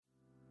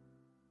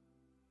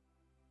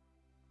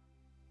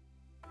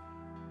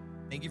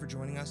Thank you for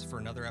joining us for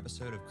another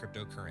episode of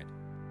Cryptocurrent.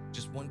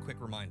 Just one quick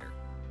reminder.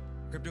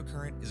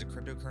 Cryptocurrent is a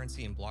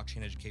cryptocurrency and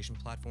blockchain education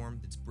platform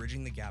that's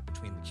bridging the gap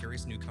between the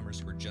curious newcomers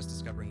who are just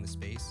discovering the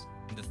space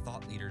and the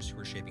thought leaders who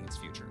are shaping its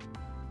future.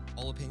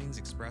 All opinions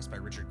expressed by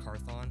Richard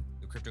Carthon,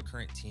 the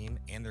Cryptocurrent team,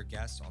 and their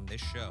guests on this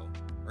show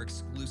are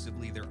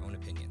exclusively their own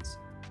opinions.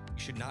 You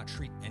should not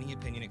treat any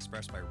opinion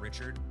expressed by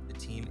Richard, the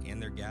team, and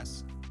their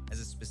guests as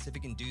a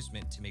specific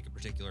inducement to make a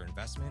particular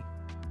investment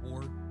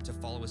or to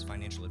follow as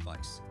financial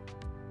advice.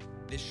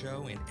 This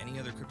show and any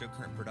other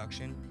Cryptocurrent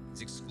production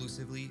is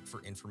exclusively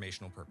for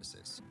informational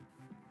purposes.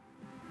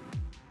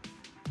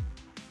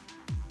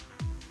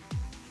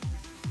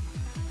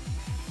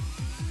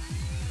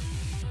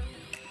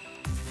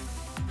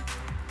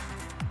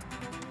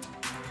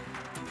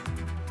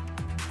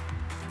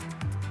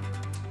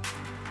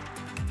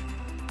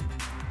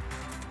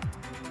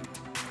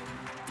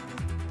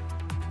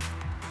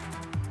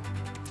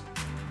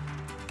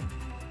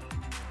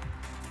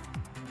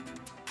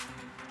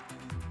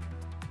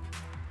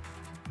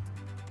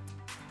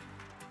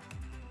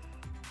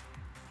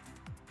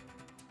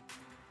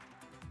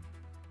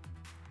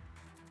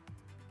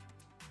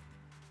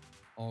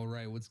 All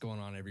right, what's going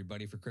on,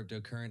 everybody? For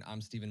Cryptocurrent,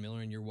 I'm Stephen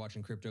Miller, and you're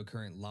watching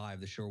Cryptocurrent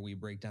Live, the show where we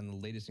break down the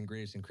latest and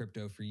greatest in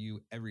crypto for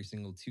you every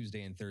single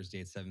Tuesday and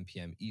Thursday at 7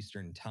 p.m.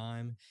 Eastern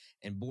Time.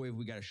 And boy, have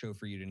we got a show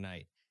for you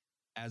tonight.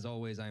 As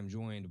always, I am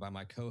joined by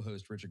my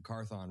co-host, Richard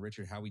Carthon.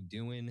 Richard, how we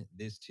doing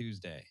this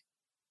Tuesday?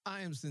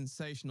 I am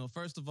sensational.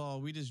 First of all,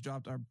 we just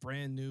dropped our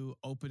brand new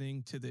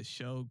opening to this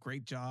show.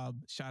 Great job.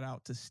 Shout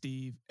out to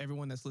Steve.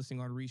 Everyone that's listening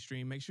on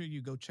Restream, make sure you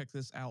go check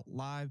this out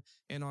live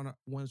and on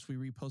once we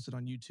repost it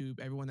on YouTube.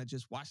 Everyone that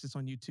just watched this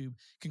on YouTube,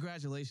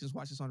 congratulations.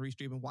 Watch this on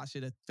Restream and watch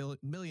it a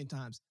million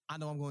times. I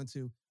know I'm going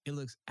to. It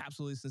looks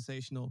absolutely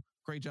sensational.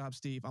 Great job,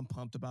 Steve. I'm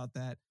pumped about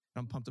that.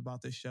 I'm pumped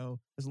about this show.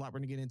 There's a lot we're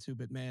going to get into,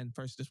 but man,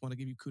 first, just want to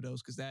give you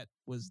kudos because that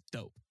was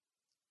dope.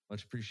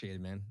 Much appreciated,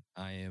 man.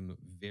 I am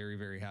very,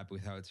 very happy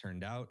with how it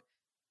turned out.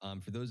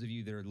 For those of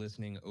you that are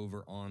listening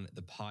over on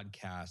the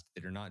podcast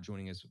that are not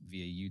joining us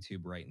via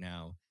YouTube right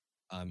now,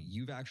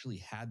 you've actually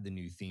had the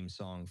new theme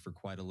song for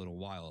quite a little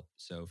while.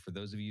 So for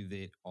those of you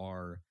that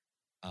are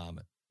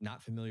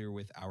not familiar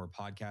with our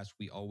podcast,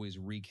 we always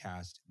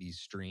recast these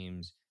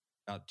streams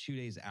about 2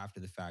 days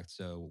after the fact.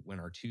 So when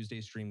our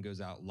Tuesday stream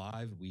goes out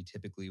live, we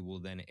typically will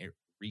then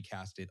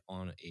recast it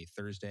on a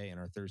Thursday, and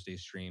our Thursday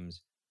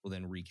streams will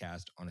then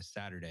recast on a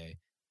Saturday.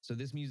 So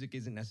this music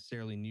isn't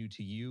necessarily new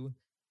to you,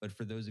 but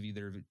for those of you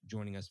that are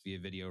joining us via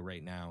video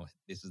right now,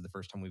 this is the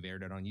first time we've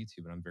aired it on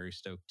YouTube, and I'm very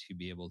stoked to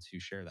be able to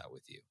share that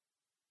with you,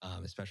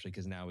 especially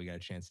because now we got a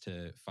chance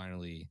to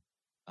finally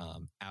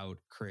out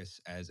Chris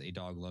as a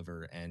dog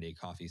lover and a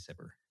coffee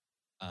sipper.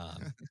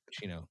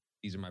 Which,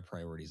 these are my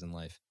priorities in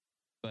life.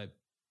 But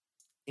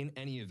in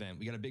any event,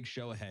 we got a big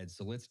show ahead,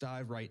 so let's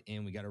dive right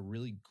in. We got a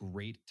really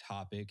great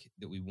topic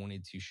that we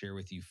wanted to share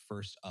with you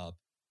first up.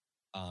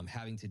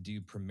 Having to do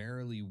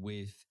primarily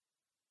with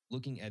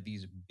looking at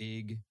these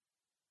big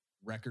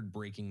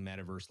record-breaking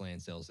metaverse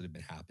land sales that have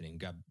been happening.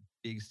 Got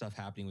big stuff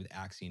happening with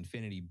Axie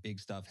Infinity, big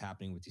stuff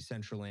happening with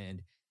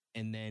Decentraland.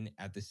 And then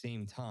at the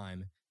same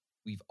time,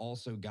 we've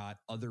also got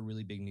other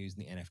really big news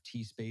in the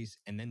NFT space.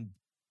 And then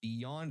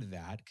beyond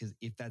that, because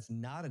if that's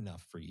not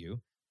enough for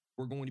you,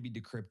 we're going to be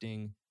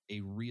decrypting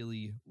a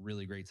really,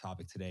 really great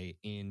topic today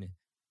in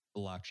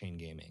blockchain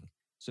gaming.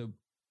 So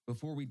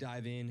before we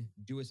dive in,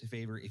 do us a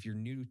favor. If you're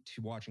new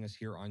to watching us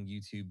here on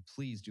YouTube,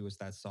 please do us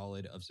that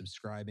solid of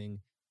subscribing,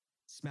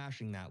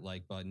 smashing that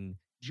like button,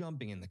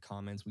 jumping in the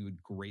comments. We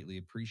would greatly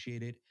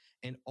appreciate it.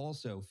 And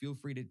also feel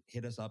free to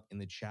hit us up in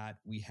the chat.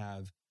 We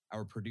have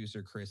our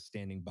producer, Chris,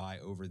 standing by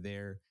over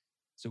there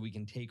so we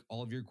can take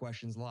all of your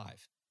questions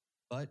live.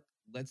 But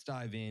let's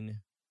dive in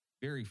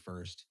very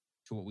first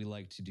to what we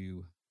like to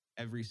do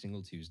every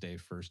single Tuesday,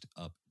 first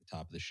up at the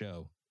top of the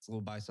show. It's a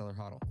little buy, seller,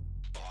 hodl.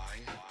 Buy,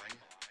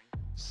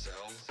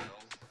 sell,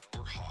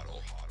 or hodl.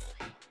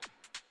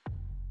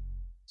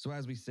 So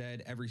as we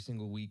said, every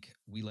single week,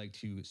 we like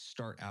to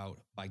start out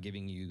by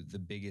giving you the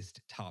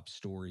biggest top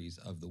stories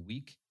of the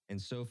week.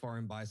 And so far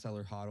in Buy,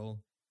 Seller, HODL,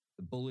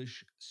 the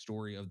bullish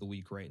story of the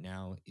week right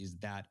now is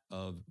that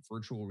of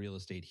virtual real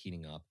estate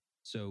heating up.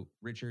 So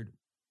Richard,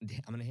 I'm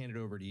going to hand it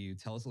over to you.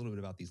 Tell us a little bit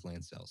about these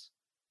land sales.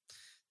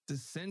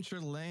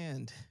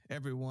 Decentraland,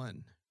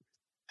 everyone,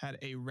 had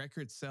a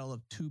record sale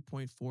of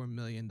 $2.4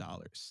 million.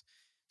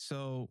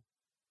 So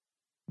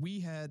we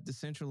had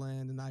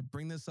Decentraland, and I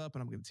bring this up,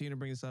 and I'm going to continue to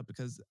bring this up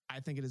because I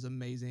think it is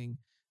amazing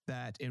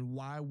that and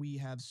why we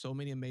have so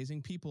many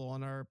amazing people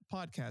on our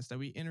podcast that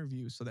we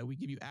interview so that we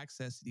give you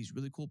access to these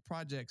really cool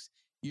projects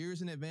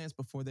years in advance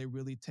before they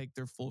really take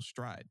their full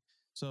stride.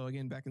 So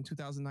again, back in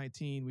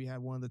 2019, we had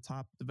one of the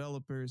top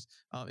developers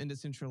in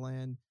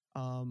Decentraland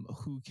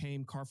who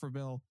came,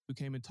 Carverville, who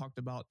came and talked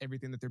about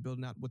everything that they're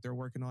building out, what they're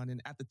working on.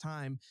 And at the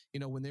time,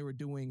 when they were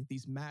doing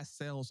these mass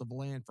sales of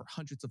land for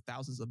hundreds of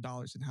thousands of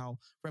dollars and how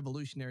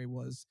revolutionary it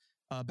was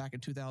back in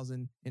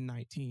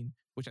 2019,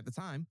 which at the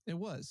time it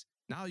was.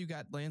 Now you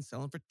got land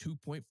selling for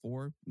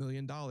 $2.4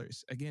 million.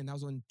 Again, that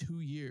was on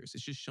 2 years.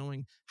 It's just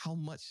showing how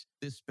much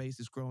this space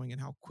is growing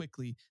and how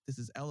quickly this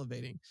is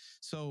elevating.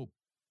 So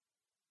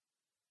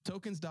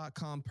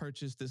Tokens.com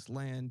purchased this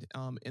land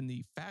in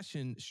the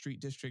Fashion Street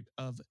district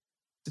of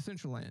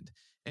Decentraland,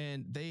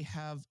 and they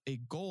have a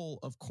goal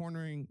of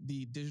cornering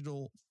the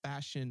digital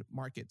fashion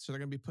market. So they're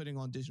going to be putting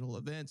on digital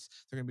events.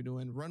 They're going to be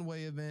doing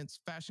runway events,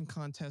 fashion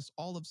contests,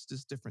 all of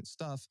this different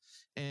stuff.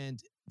 And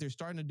they're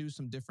starting to do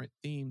some different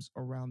themes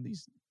around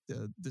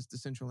this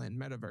Decentraland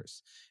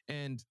metaverse.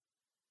 And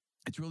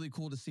it's really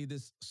cool to see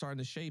this starting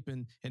to shape,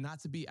 and not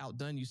to be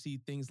outdone. You see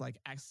things like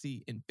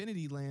Axie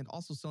Infinity Land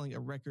also selling a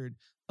record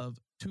of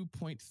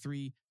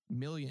 2.3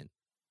 million.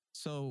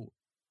 So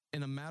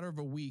in a matter of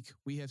a week,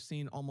 we have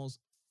seen almost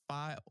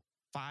 $5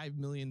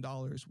 million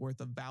worth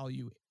of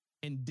value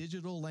in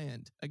digital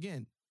land.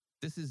 Again,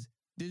 this is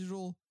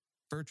digital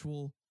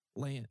virtual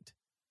land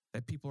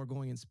that people are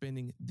going and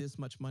spending this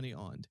much money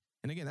on.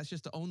 And again, that's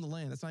just to own the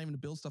land. That's not even to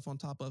build stuff on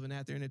top of and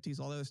add their NFTs,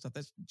 all that other stuff.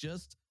 That's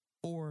just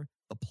for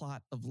the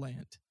plot of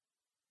land.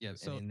 Yeah.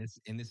 So and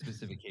in this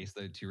specific case,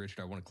 though, too,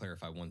 Richard, I want to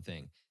clarify one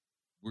thing.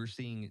 We're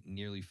seeing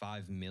nearly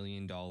 $5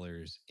 million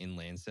in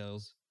land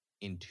sales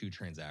in 2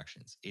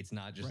 transactions. It's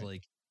not just Right.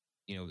 like,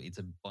 it's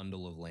a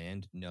bundle of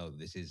land. No,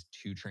 this is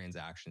 2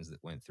 transactions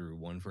that went through,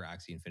 one for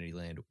Axie Infinity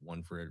Land,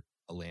 one for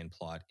a land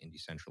plot in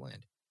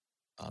Decentraland.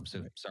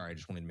 So Right. sorry, I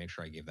just wanted to make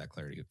sure I gave that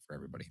clarity for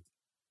everybody.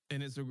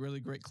 And it's a really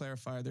great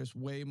clarifier. There's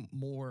way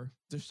more.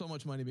 There's so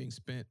much money being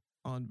spent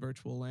on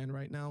virtual land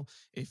right now.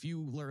 If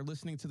you are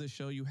listening to the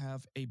show, you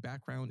have a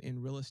background in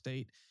real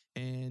estate,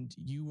 and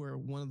you were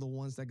one of the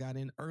ones that got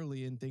in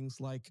early in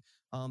things like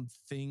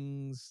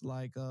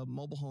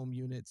mobile home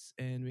units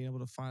and being able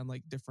to find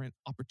like different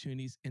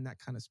opportunities in that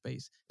kind of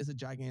space. It's a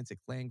gigantic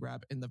land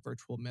grab in the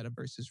virtual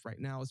metaverses right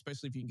now,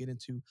 especially if you can get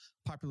into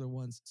popular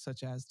ones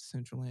such as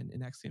Decentraland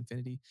and Axie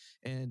Infinity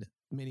and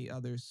many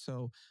others.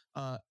 So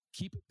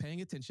keep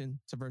paying attention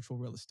to virtual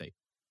real estate.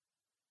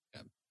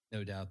 Yeah,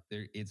 no doubt.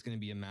 It's going to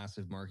be a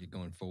massive market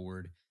going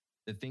forward.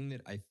 The thing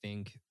that I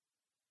think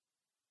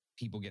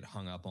people get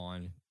hung up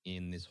on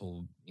in this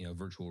whole,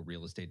 virtual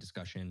real estate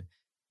discussion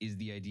is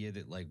the idea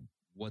that, like,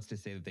 what's to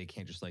say that they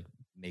can't just like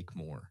make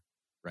more,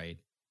 right?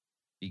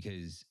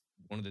 Because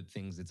one of the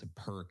things that's a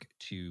perk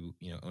to,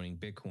 owning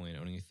Bitcoin,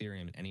 owning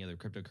Ethereum, and any other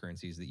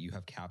cryptocurrency is that you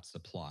have capped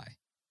supply.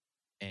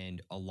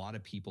 And a lot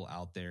of people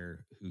out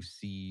there who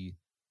see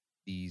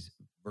these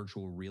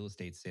virtual real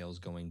estate sales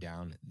going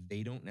down,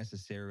 they don't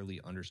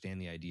necessarily understand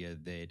the idea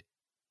that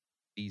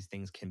these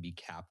things can be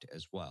capped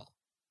as well.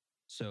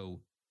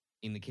 So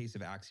in the case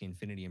of Axie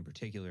Infinity in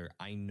particular,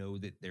 I know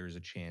that there's a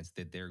chance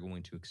that they're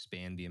going to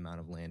expand the amount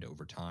of land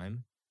over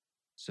time.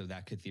 So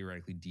that could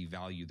theoretically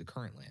devalue the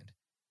current land.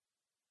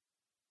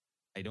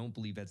 I don't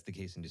believe that's the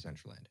case in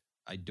Decentraland.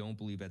 I don't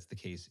believe that's the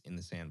case in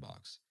the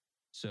Sandbox.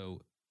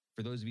 So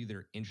for those of you that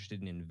are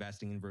interested in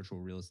investing in virtual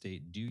real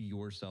estate, do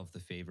yourself the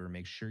favor,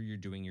 make sure you're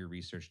doing your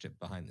research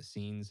behind the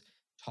scenes,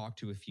 talk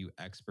to a few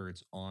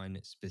experts on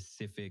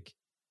specific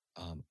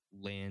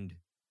land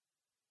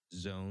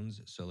zones.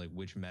 So like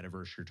which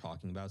metaverse you're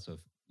talking about. So if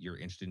you're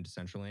interested in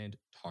Decentraland,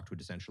 talk to a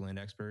Decentraland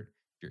expert.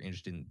 If you're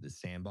interested in the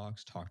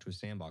Sandbox, talk to a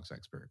Sandbox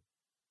expert.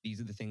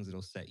 These are the things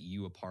that'll set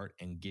you apart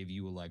and give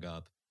you a leg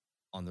up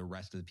on the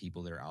rest of the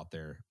people that are out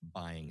there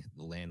buying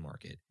the land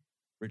market.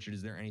 Richard,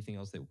 is there anything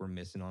else that we're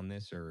missing on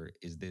this, or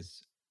is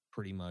this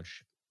pretty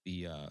much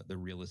the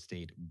real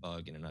estate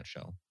bug in a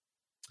nutshell?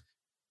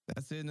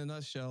 That's it in a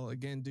nutshell.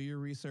 Again, do your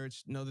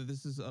research. Know that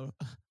this is a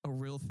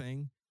real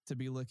thing to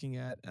be looking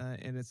at,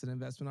 and it's an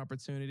investment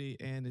opportunity.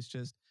 And it's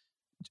just,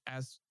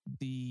 as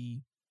the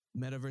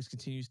metaverse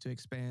continues to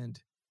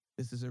expand,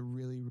 this is a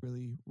really,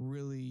 really,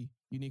 really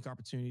unique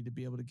opportunity to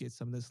be able to get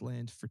some of this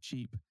land for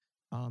cheap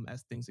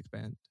as things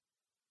expand.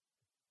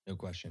 No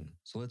question.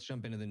 So let's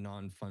jump into the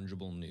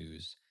non-fungible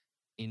news.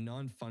 In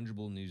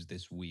non-fungible news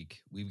this week,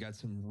 we've got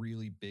some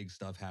really big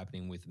stuff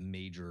happening with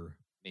major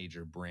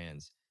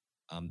brands.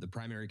 The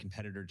primary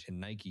competitor to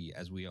Nike,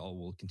 as we all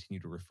will continue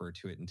to refer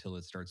to it until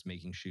it starts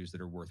making shoes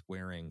that are worth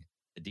wearing,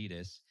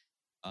 Adidas,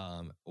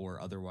 or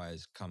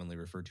otherwise commonly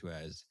referred to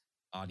as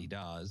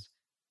Adidas,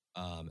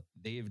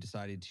 they have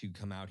decided to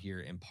come out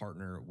here and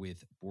partner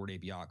with Bored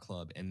Ape Yacht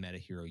Club and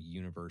MetaHero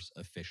Universe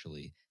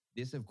officially.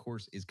 This, of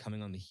course, is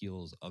coming on the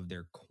heels of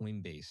their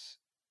Coinbase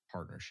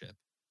partnership.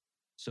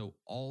 So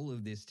all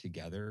of this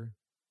together,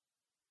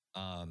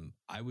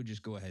 I would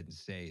just go ahead and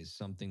say is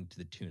something to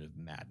the tune of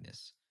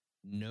madness.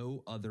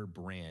 No other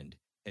brand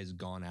has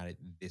gone at it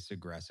this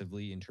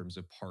aggressively in terms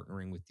of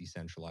partnering with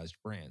decentralized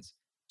brands.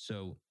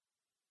 So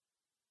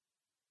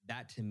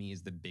that to me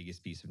is the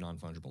biggest piece of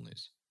non-fungible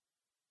news.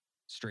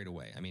 Straight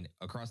away. I mean,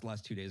 across the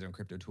last 2 days on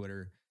crypto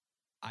Twitter,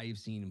 I've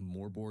seen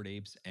more Bored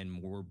Apes and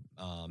more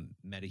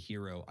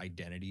MetaHero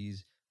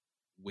identities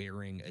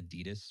wearing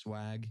Adidas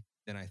swag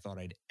than I thought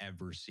I'd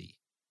ever see.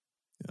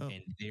 Oh.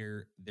 And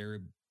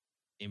they're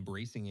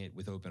embracing it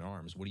with open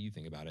arms. What do you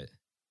think about it?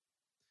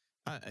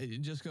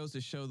 It just goes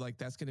to show like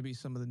that's going to be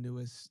some of the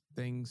newest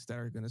things that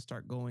are going to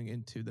start going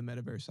into the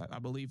metaverse. I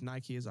believe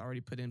Nike has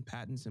already put in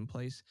patents in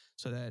place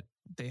so that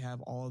they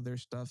have all of their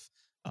stuff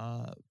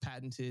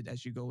patented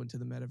as you go into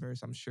the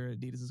metaverse. I'm sure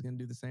Adidas is going to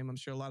do the same. I'm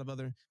sure a lot of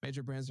other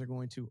major brands are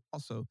going to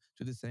also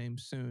do the same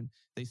soon.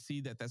 They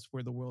see that that's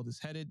where the world is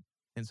headed,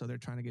 and so they're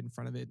trying to get in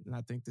front of it. And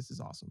I think this is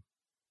awesome.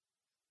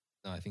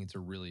 I think it's a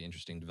really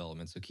interesting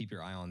development. So keep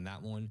your eye on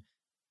that one.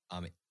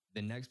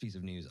 The next piece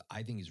of news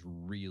I think is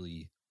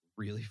really,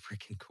 really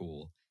freaking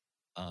cool.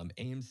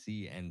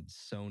 AMC and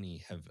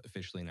Sony have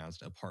officially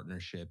announced a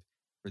partnership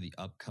for the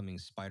upcoming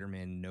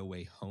Spider-Man No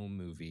Way Home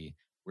movie,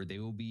 where they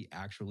will be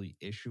actually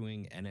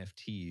issuing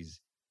NFTs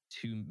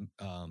to,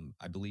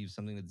 I believe,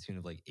 something to the tune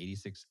of like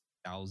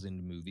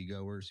 86,000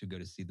 moviegoers who go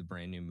to see the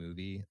brand new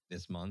movie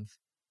this month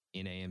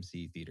in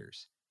AMC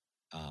theaters.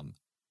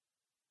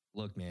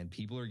 Look, man,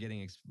 people are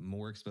getting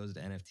more exposed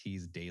to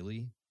NFTs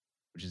daily,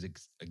 which is,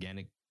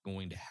 again,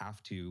 going to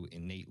have to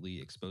innately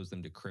expose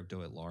them to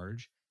crypto at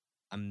large.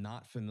 I'm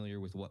not familiar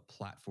with what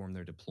platform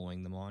they're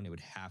deploying them on. It would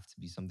have to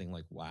be something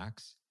like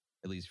Wax,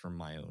 at least from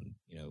my own,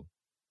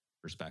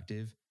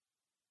 perspective.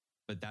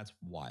 But that's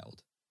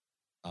wild.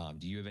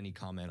 Do you have any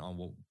comment on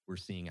what we're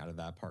seeing out of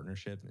that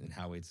partnership and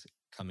how it's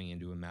coming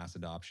into a mass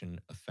adoption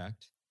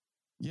effect?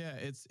 Yeah,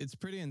 it's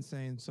pretty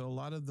insane. So a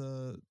lot of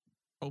the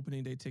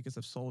opening day tickets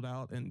have sold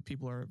out, and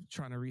people are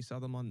trying to resell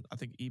them on, I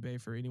think, eBay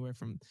for anywhere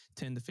from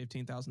 $10,000 to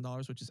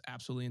 $15,000, which is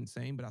absolutely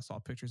insane. But I saw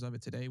pictures of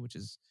it today, which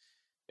is,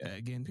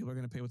 again, people are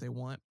going to pay what they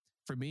want.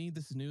 For me,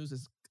 this news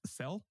is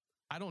sell.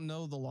 I don't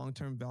know the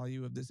long-term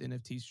value of this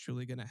NFT is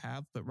truly going to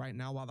have, but right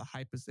now, while the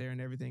hype is there and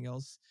everything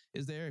else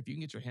is there, if you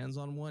can get your hands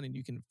on one and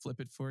you can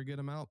flip it for a good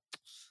amount,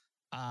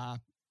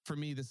 for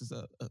me, this is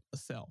a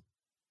sell.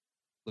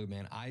 Look,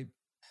 man, I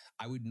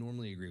would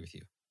normally agree with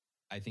you.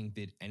 I think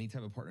that any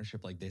type of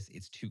partnership like this,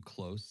 it's too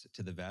close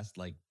to the vest.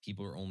 Like,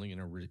 people are only going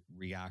to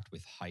react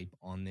with hype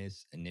on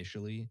this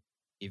initially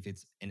if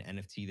it's an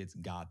NFT that's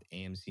got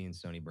AMC and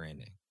Sony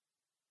branding.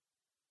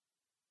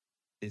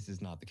 This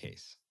is not the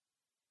case.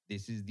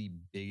 This is the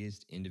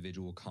biggest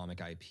individual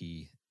comic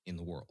IP in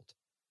the world.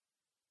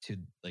 To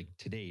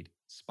date,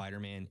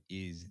 Spider-Man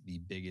is the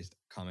biggest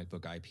comic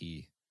book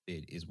IP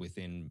that is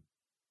within,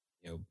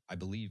 I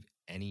believe,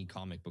 any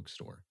comic book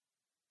store.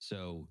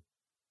 So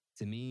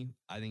to me,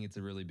 I think it's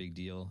a really big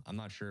deal. I'm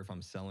not sure if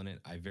I'm selling it.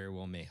 I very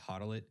well may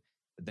hodl it.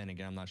 But then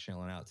again, I'm not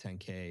shelling out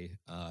 $10K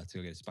to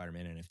go get a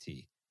Spider-Man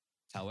NFT.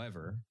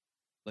 However,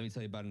 let me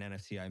tell you about an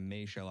NFT I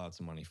may shell out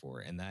some money for,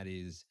 and that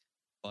is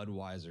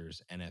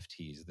Budweiser's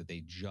NFTs that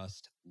they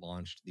just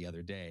launched the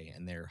other day,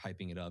 and they're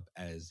hyping it up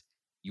as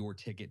your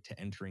ticket to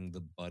entering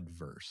the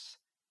Budverse.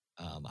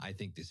 I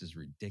think this is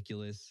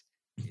ridiculous.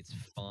 It's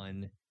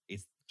fun.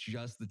 It's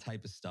just the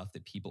type of stuff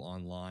that people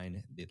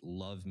online that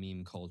love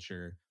meme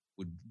culture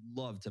would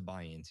love to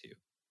buy into.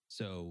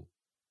 So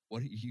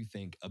what do you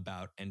think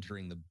about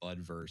entering the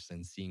Budverse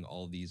and seeing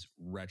all these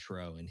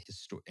retro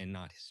and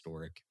not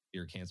historic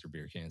beer cans,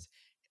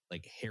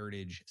 like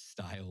heritage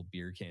style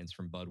beer cans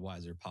from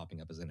Budweiser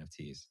popping up as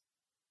NFTs?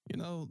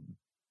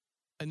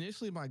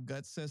 Initially my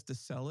gut says to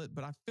sell it,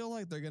 but I feel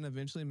like they're going to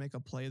eventually make a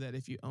play that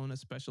if you own a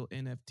special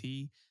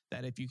NFT,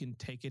 that if you can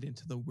take it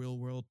into the real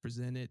world,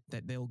 present it,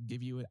 that they'll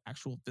give you an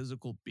actual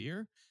physical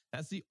beer.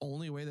 That's the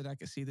only way that I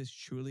could see this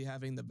truly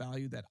having the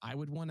value that I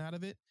would want out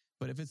of it.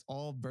 But if it's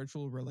all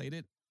virtual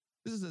related,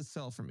 this is a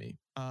sell for me.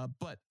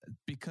 But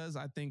because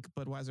I think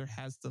Budweiser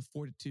has the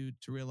fortitude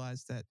to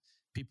realize that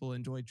people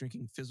enjoy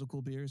drinking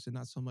physical beers and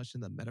not so much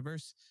in the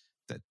metaverse,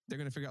 that they're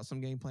going to figure out some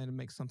game plan to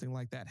make something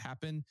like that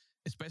happen,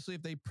 especially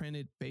if they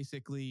printed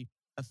basically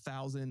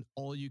 1,000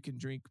 all you can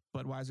drink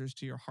Budweisers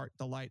to your heart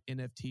delight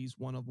NFTs,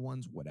 one of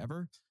ones,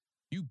 whatever.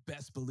 You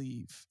best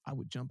believe I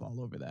would jump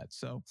all over that.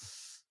 So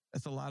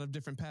that's a lot of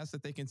different paths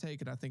that they can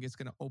take. And I think it's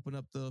going to open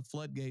up the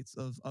floodgates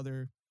of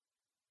other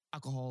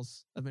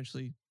alcohols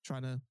eventually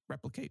trying to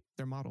replicate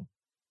their model.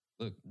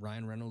 Look,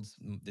 Ryan Reynolds,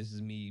 this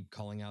is me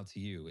calling out to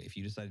you. If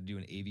you decide to do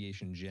an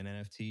aviation gin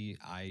NFT,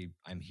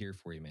 I'm here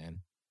for you, man.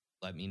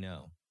 Let me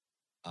know.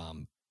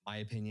 My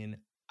opinion,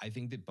 I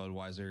think that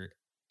Budweiser,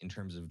 in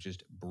terms of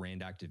just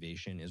brand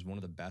activation, is one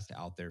of the best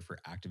out there for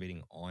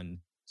activating on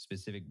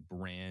specific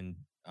branding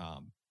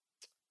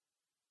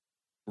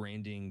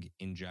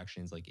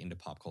injections like into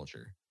pop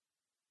culture.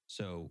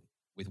 So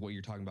with what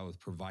you're talking about with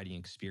providing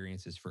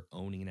experiences for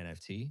owning an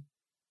NFT,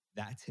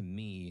 that to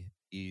me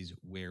is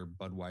where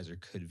Budweiser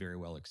could very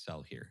well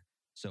excel here.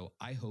 So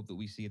I hope that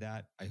we see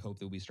that. I hope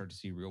that we start to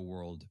see real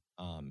world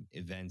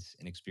events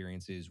and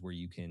experiences where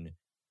you can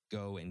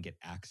go and get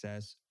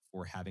access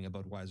for having a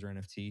Budweiser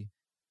NFT.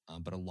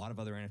 But a lot of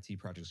other NFT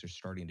projects are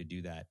starting to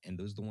do that. And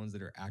those are the ones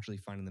that are actually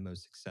finding the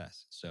most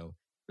success. So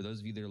for those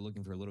of you that are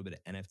looking for a little bit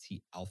of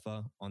NFT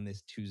alpha on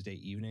this Tuesday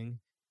evening,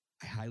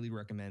 I highly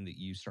recommend that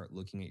you start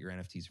looking at your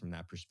NFTs from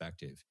that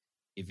perspective.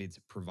 If it's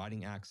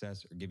providing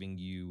access or giving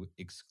you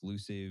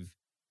exclusive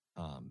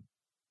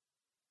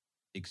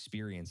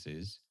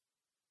experiences,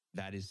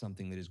 that is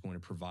something that is going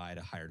to provide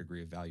a higher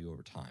degree of value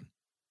over time.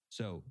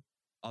 So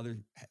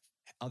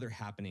other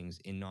happenings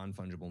in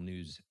non-fungible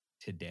news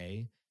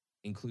today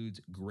includes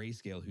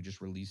Grayscale, who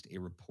just released a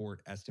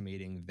report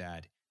estimating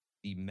that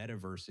the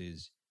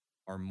metaverses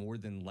are more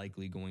than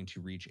likely going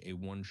to reach a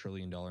 $1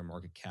 trillion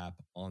market cap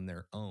on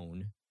their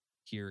own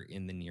here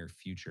in the near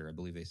future. I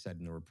believe they said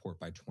in the report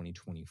by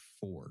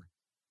 2024.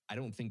 I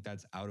don't think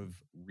that's out of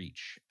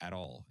reach at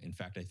all. In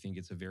fact, I think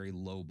it's a very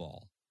low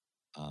ball.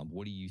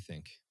 What do you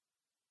think?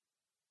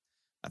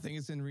 I think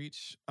it's in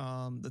reach.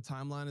 The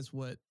timeline is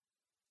what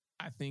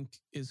I think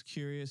is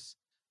curious,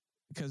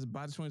 because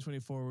by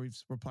 2024,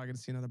 we're probably going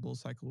to see another bull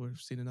cycle. We've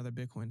seen another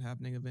Bitcoin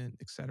happening event,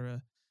 et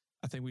cetera.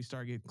 I think we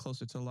start getting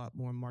closer to a lot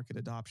more market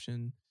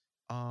adoption.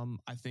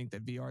 I think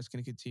that VR is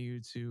going to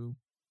continue to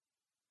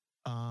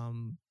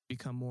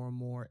become more and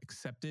more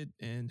accepted,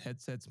 and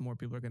headsets, more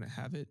people are going to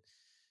have it.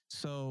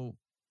 So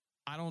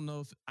I don't know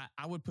if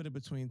I would put it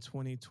between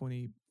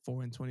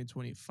 2024 and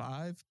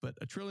 2025, but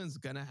a trillion's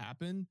going to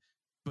happen,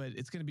 but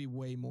it's going to be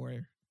way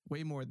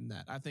more than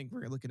that. I think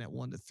we're looking at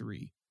 1 to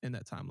 3 in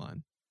that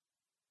timeline.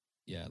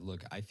 Yeah,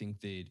 look, I think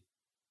that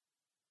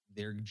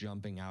they're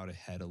jumping out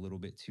ahead a little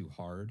bit too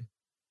hard,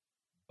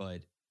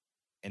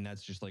 and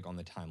that's just like on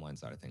the timeline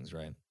side of things,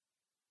 right?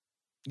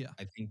 Yeah.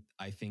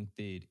 I think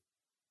that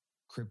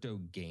crypto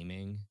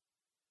gaming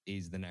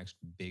is the next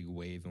big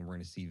wave, and we're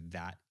going to see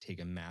that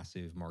take a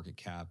massive market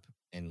cap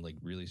and like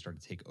really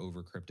start to take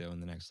over crypto in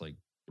the next like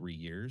 3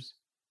 years.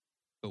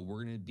 But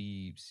we're going to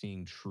be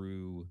seeing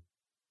true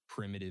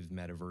primitive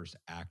metaverse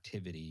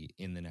activity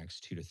in the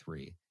next 2 to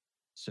 3.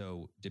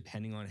 So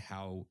depending on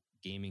how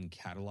gaming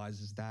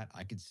catalyzes that,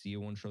 I could see a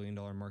 $1 trillion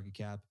market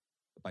cap.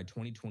 But by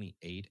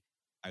 2028,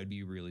 I would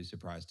be really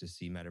surprised to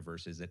see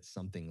metaverses at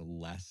something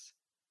less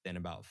than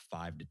about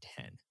 5 to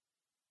 10.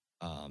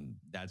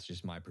 That's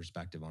just my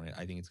perspective on it.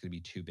 I think it's going to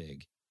be too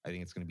big. I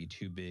think it's going to be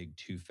too big,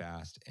 too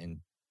fast. And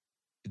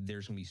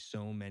there's going to be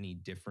so many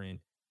different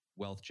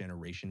wealth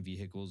generation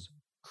vehicles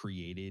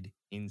created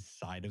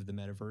inside of the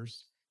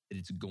metaverse that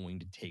it's going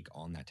to take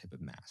on that type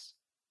of mass.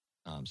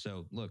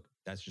 So look,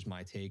 that's just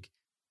my take.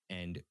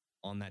 And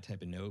on that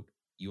type of note,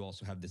 you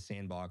also have the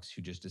Sandbox,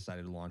 who just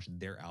decided to launch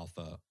their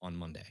alpha on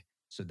Monday.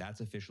 So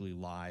that's officially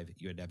live.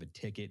 You had to have a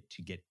ticket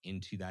to get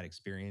into that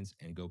experience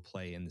and go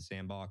play in the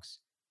Sandbox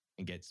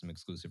and get some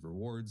exclusive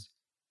rewards.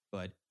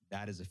 But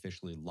that is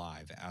officially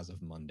live as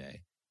of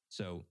Monday.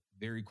 So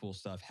very cool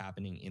stuff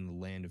happening in the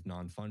land of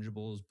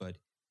non-fungibles. But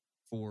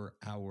for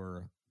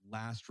our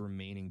last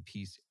remaining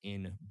piece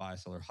in Buy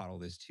Seller Huddle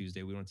this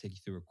Tuesday, we want to take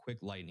you through a quick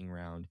lightning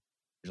round.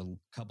 There's a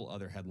couple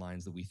other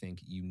headlines that we think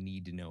you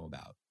need to know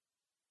about.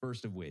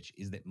 First of which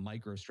is that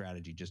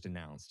MicroStrategy just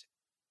announced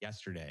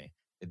yesterday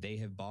that they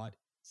have bought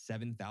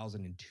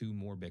 7,002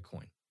 more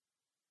Bitcoin.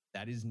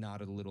 That is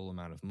not a little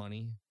amount of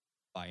money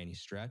by any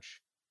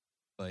stretch.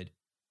 But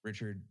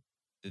Richard,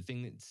 the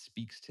thing that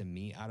speaks to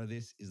me out of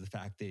this is the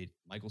fact that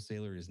Michael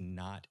Saylor is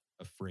not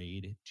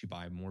afraid to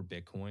buy more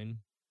Bitcoin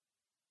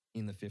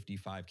in the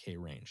 55K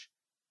range.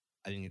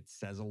 I think it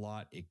says a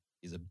lot. It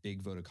is a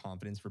big vote of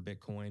confidence for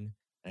Bitcoin.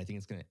 And I think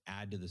it's going to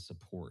add to the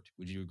support.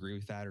 Would you agree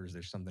with that? Or is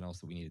there something else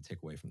that we need to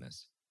take away from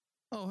this?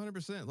 Oh,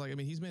 100%. Like, I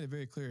mean, he's made it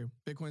very clear.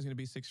 Bitcoin's going to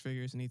be 6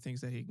 figures, and he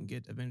thinks that he can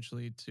get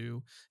eventually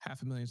to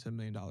 $500,000 to $1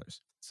 million.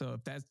 So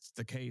if that's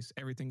the case,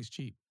 everything is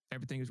cheap.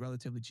 Everything is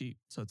relatively cheap.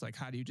 So it's like,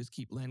 how do you just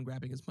keep land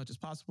grabbing as much as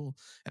possible?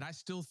 And I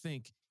still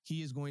think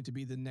he is going to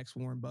be the next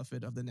Warren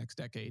Buffett of the next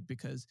decade,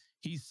 because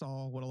he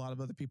saw what a lot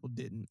of other people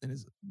didn't, and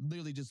is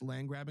literally just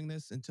land grabbing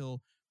this until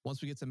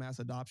once we get to mass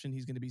adoption,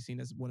 he's going to be seen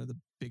as one of the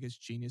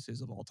biggest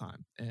geniuses of all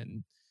time.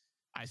 And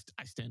I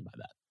stand by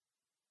that.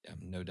 Yeah,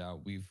 no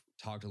doubt. We've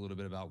talked a little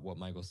bit about what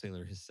Michael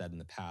Saylor has said in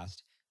the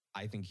past.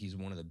 I think he's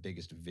one of the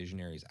biggest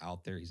visionaries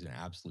out there. He's an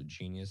absolute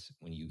genius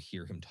when you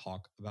hear him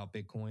talk about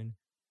Bitcoin.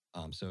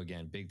 So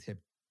again, big tip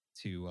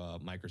to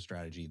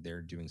MicroStrategy.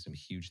 They're doing some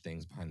huge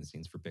things behind the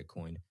scenes for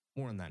Bitcoin.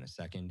 More on that in a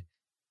second.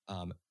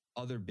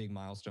 Other big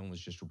milestone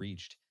was just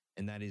reached,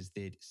 and that is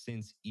that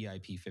since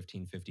EIP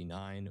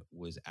 1559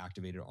 was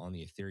activated on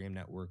the Ethereum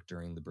network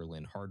during the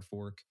Berlin hard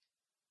fork,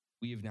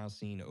 we have now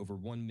seen over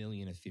 1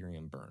 million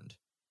Ethereum burned.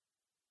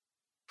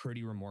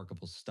 Pretty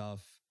remarkable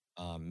stuff.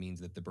 Means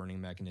that the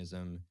burning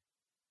mechanism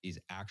is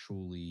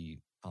actually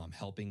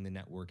helping the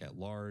network at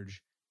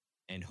large.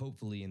 And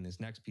hopefully in this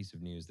next piece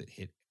of news that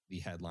hit the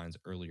headlines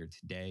earlier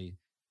today,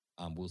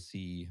 we'll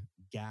see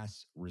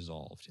gas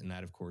resolved. And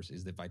that, of course,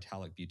 is that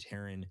Vitalik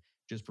Buterin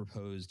just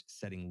proposed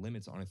setting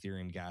limits on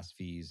Ethereum gas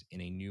fees in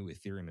a new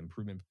Ethereum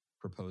improvement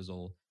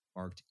proposal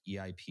marked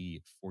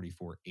EIP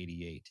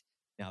 4488.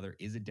 Now, there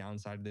is a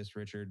downside to this,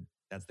 Richard.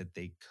 That's that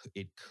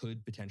it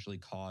could potentially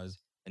cause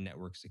a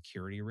network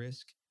security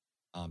risk,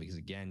 because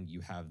again,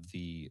 you have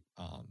the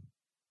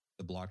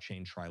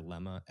blockchain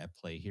trilemma at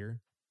play here.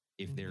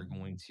 If they're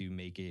going to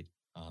make it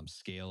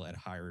scale at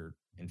higher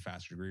and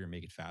faster degree, or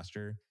make it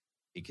faster,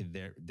 it could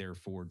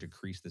therefore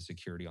decrease the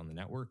security on the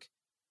network.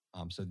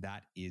 So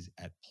that is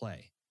at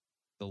play.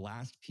 The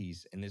last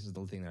piece, and this is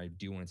the thing that I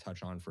do want to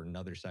touch on for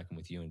another second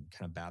with you and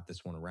kind of bat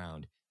this one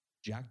around.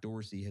 Jack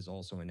Dorsey has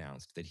also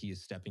announced that he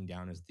is stepping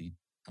down as the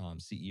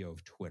CEO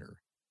of Twitter.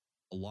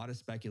 A lot of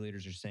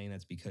speculators are saying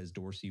that's because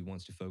Dorsey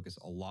wants to focus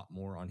a lot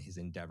more on his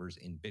endeavors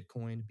in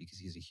Bitcoin because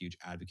he's a huge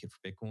advocate for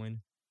Bitcoin.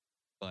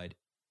 But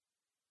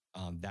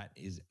that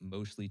is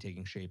mostly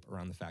taking shape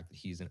around the fact that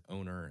he's an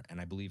owner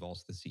and I believe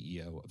also the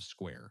CEO of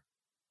Square.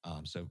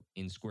 So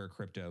in Square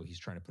Crypto, he's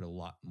trying to put a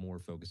lot more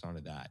focus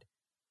onto that.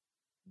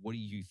 What do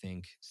you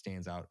think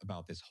stands out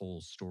about this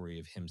whole story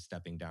of him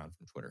stepping down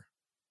from Twitter?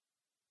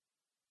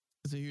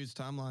 It's a huge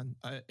timeline.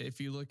 If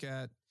you look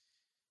at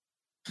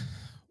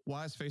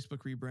why is Facebook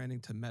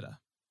rebranding to Meta?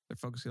 They're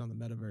focusing on the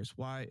metaverse.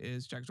 Why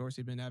is Jack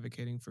Dorsey been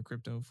advocating for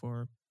crypto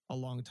for a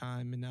long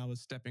time and now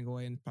is stepping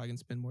away and probably going to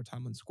spend more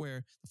time on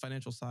Square, the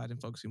financial side, and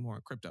focusing more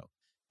on crypto?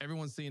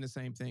 Everyone's seeing the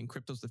same thing.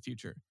 Crypto's the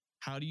future.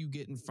 How do you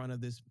get in front of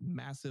this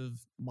massive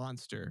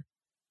monster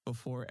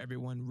before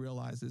everyone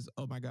realizes,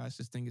 oh my gosh,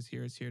 this thing is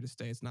here. It's here to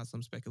stay. It's not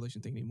some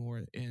speculation thing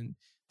anymore. And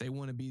they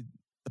want to be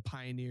the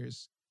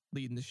pioneers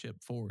leading the ship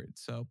forward.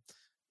 So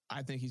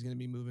I think he's going to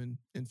be moving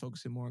and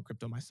focusing more on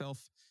crypto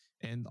myself,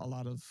 and a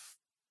lot of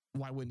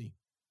why wouldn't he?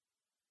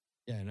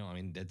 Yeah, no, I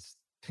mean, that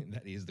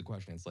is the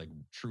question. It's like,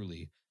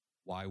 truly,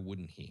 why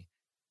wouldn't he?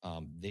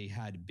 They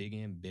had big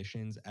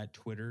ambitions at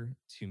Twitter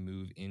to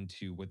move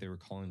into what they were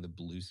calling the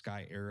blue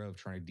sky era of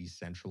trying to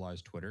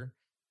decentralize Twitter.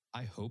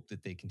 I hope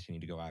that they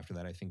continue to go after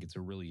that. I think it's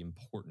a really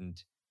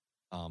important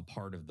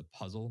part of the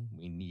puzzle.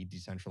 We need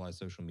decentralized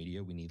social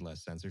media. We need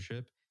less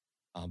censorship.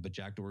 But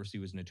Jack Dorsey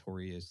was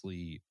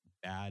notoriously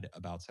bad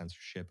about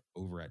censorship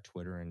over at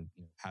Twitter and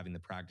having the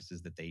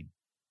practices that they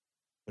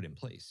put in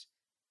place.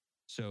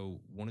 So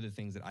one of the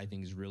things that I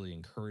think is really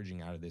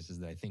encouraging out of this is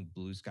that I think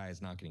Blue Sky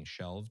is not getting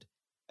shelved.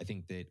 I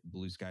think that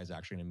Blue Sky is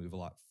actually going to move a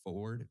lot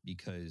forward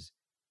because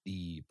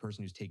the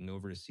person who's taking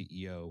over as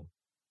CEO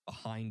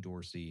behind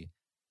Dorsey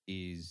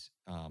is,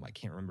 I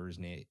can't remember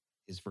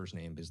his first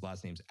name, but his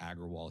last name's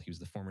Agrawal. He was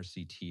the former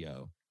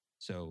CTO.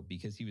 So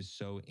because he was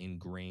so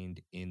ingrained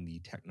in the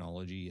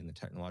technology and the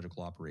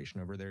technological operation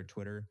over there at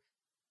Twitter,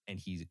 and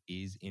he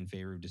is in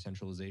favor of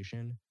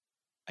decentralization,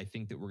 I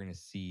think that we're going to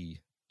see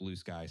Blue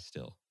Sky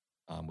still,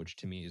 which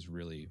to me is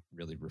really,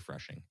 really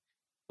refreshing.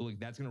 But look,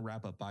 that's going to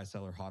wrap up Buy,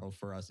 Sell, or HODL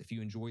for us. If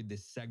you enjoyed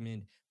this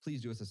segment,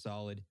 please do us a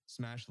solid.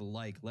 Smash the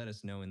like. Let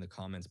us know in the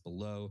comments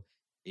below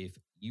if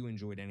you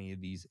enjoyed any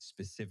of these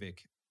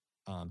specific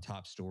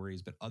top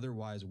stories. But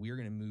otherwise, we're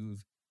going to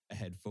move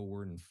ahead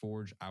forward and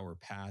forge our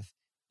path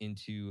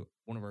into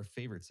one of our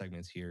favorite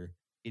segments here.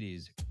 It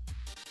is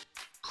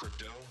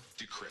Crypto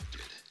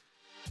Decrypted.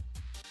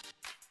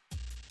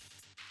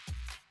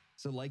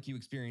 So like you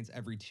experience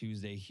every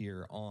Tuesday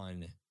here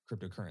on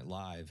Cryptocurrent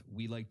Live,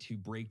 we like to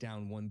break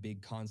down one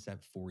big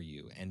concept for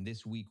you. And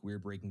this week, we're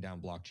breaking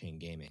down blockchain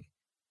gaming.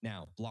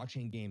 Now,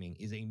 blockchain gaming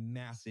is a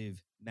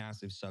massive,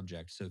 massive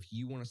subject. So if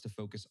you want us to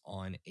focus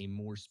on a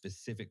more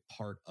specific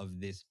part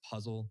of this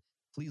puzzle,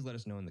 please let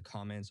us know in the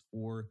comments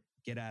or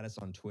get at us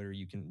on Twitter.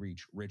 You can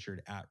reach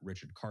Richard at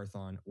Richard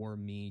Carthon, or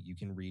me. You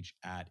can reach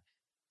at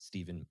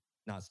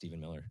not Stephen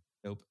Miller.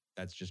 Nope,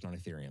 that's just on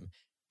Ethereum.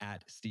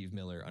 At Steve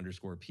Miller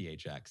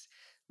 _PHX.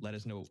 Let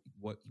us know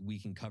what we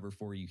can cover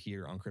for you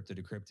here on Crypto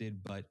Decrypted,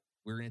 but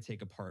we're going to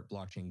take apart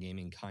blockchain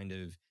gaming kind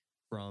of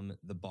from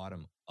the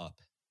bottom up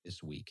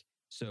this week.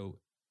 So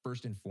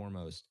first and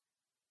foremost,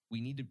 we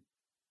need to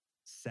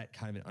set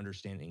kind of an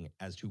understanding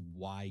as to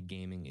why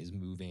gaming is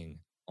moving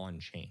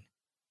on chain.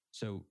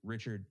 So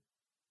Richard,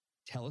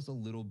 tell us a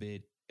little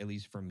bit, at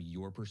least from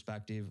your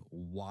perspective,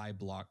 why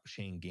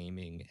blockchain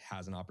gaming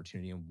has an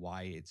opportunity and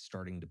why it's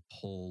starting to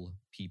pull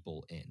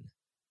people in.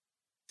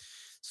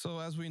 So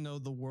as we know,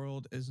 the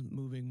world is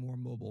moving more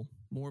mobile.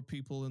 More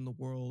people in the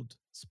world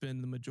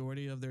spend the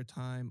majority of their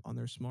time on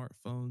their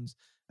smartphones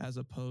as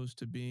opposed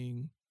to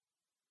being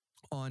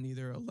on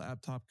either a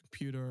laptop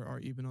computer or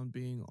even on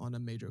being on a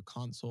major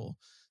console.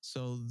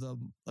 So the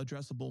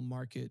addressable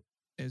market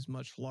is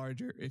much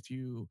larger if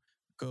you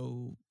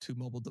go to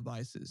mobile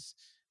devices.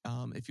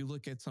 If you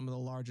look at some of the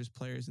largest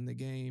players in the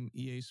game,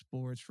 EA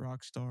Sports,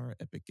 Rockstar,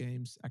 Epic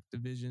Games,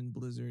 Activision,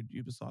 Blizzard,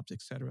 Ubisoft,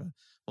 etc.,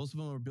 most of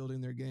them are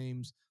building their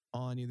games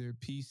on either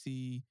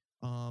PC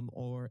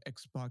or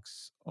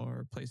Xbox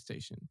or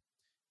PlayStation.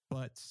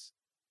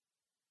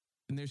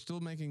 And they're still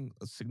making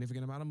a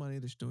significant amount of money.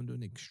 They're still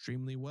doing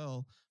extremely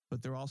well,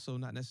 but they're also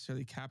not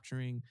necessarily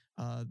capturing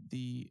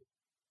the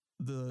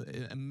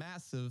a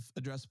massive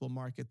addressable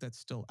market that's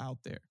still out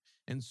there.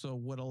 And so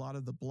what a lot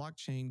of the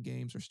blockchain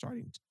games are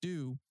starting to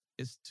do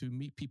is to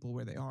meet people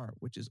where they are,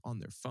 which is on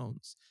their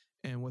phones.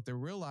 And what they're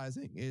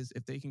realizing is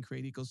if they can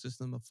create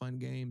ecosystem of fun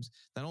games,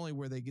 not only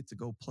where they get to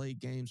go play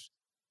games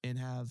and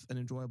have an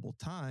enjoyable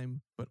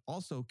time, but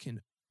also can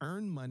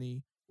earn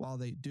money while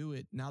they do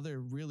it. Now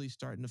they're really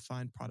starting to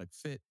find product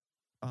fit.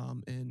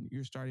 And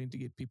you're starting to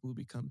get people who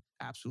become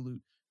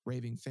absolute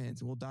raving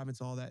fans. And we'll dive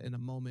into all that in a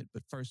moment.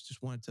 But first,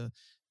 just wanted to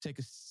take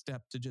a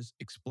step to just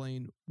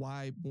explain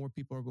why more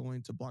people are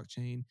going to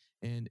blockchain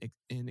and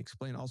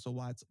explain also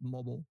why it's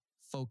mobile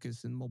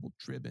focused and mobile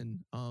driven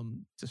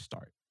to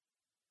start.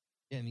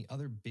 Yeah, and the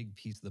other big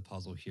piece of the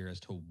puzzle here as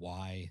to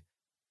why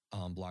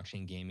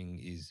blockchain gaming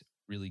is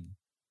really,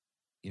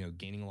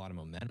 gaining a lot of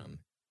momentum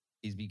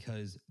is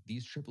because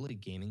these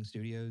AAA gaming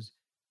studios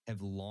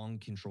have long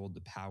controlled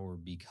the power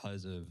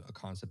because of a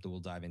concept that we'll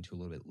dive into a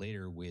little bit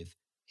later with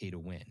pay to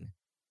win.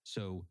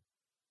 So,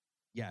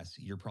 yes,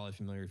 you're probably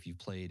familiar if you've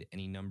played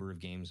any number of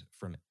games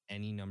from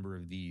any number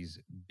of these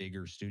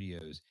bigger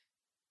studios.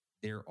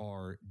 There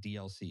are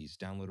DLCs,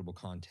 downloadable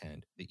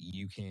content that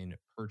you can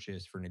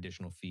purchase for an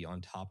additional fee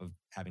on top of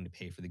having to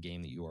pay for the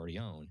game that you already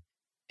own.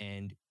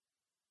 And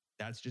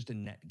that's just a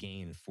net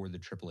gain for the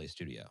AAA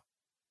studio.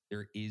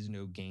 There is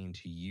no gain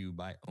to you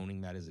by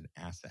owning that as an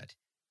asset.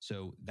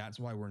 So that's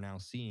why we're now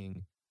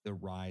seeing the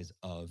rise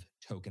of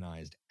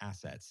tokenized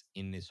assets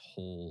in this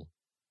whole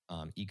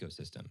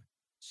ecosystem.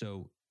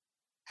 So,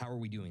 how are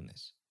we doing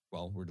this?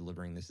 Well, we're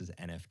delivering this as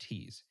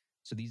NFTs.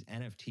 So, these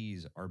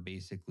NFTs are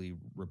basically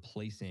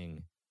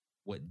replacing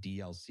what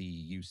DLC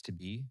used to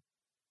be,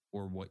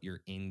 or what your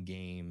in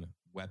game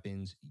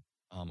weapons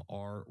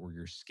are, or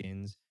your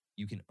skins.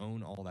 You can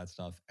own all that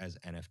stuff as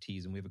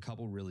NFTs. And we have a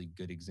couple really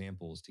good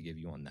examples to give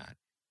you on that.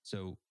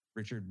 So,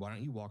 Richard, why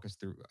don't you walk us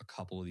through a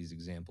couple of these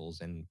examples,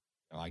 and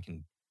I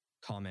can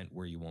comment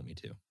where you want me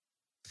to.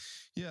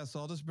 Yeah, so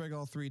I'll just break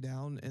all three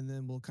down and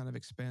then we'll kind of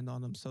expand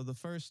on them. So the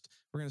first,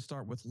 we're going to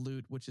start with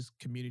Loot, which is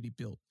community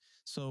built.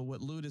 So what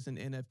Loot is an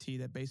NFT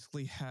that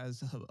basically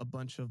has a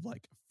bunch of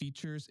like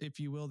features, if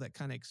you will, that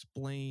kind of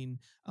explain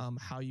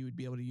how you would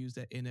be able to use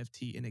that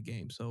NFT in a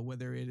game. So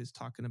whether it is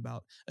talking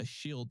about a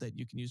shield that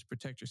you can use to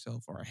protect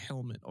yourself, or a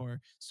helmet, or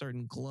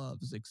certain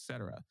gloves,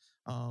 etc.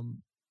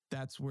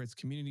 That's where it's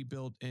community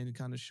built and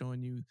kind of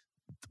showing you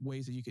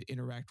ways that you could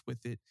interact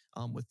with it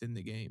within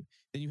the game.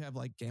 Then you have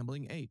like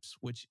Gambling Apes,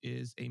 which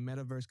is a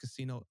metaverse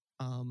casino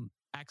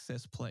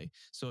access play.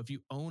 So if you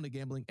own a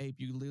Gambling Ape,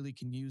 you literally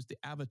can use the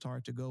avatar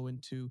to go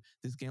into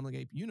this Gambling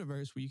Ape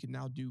universe where you can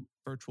now do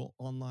virtual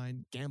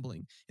online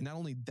gambling. And not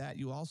only that,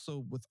 you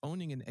also, with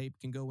owning an ape,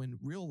 can go in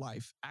real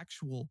life,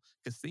 actual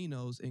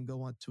casinos, and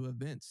go on to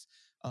events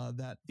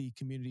that the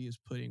community is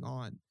putting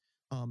on.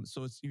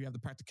 So it's, you have the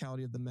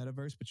practicality of the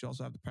metaverse, but you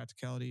also have the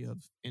practicality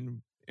of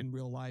in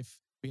real life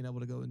being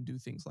able to go and do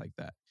things like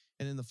that.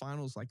 And then the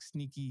final is like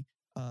Sneaky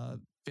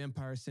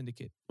Vampire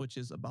Syndicate, which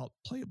is about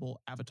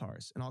playable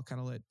avatars. And I'll kind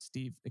of let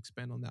Steve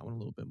expand on that one a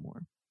little bit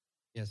more.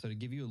 Yeah, so to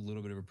give you a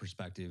little bit of a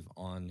perspective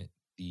on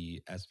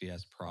the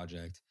SVS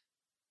project,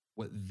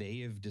 what they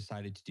have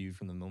decided to do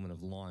from the moment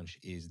of launch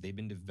is they've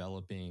been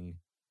developing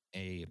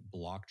a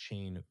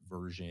blockchain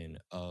version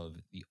of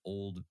the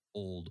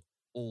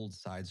old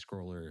side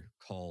scroller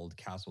called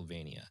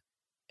Castlevania.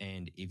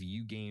 And if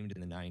you gamed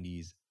in the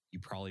 90s, you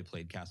probably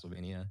played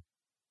Castlevania.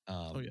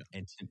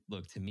 And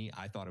look, to me,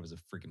 I thought it was a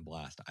freaking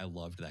blast. I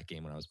loved that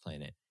game when I was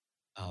playing it.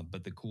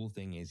 But the cool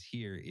thing is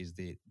here is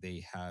that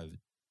they have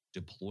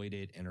deployed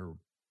it and are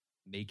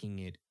making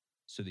it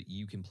so that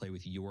you can play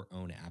with your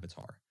own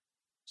avatar.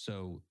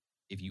 So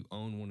if you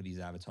own one of these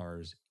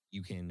avatars,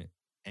 you can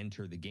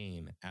enter the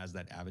game as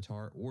that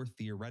avatar, or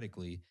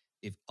theoretically,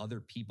 if other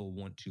people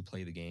want to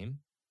play the game,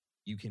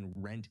 you can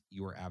rent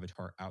your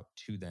avatar out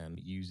to them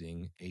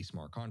using a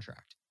smart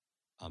contract.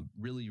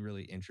 Really,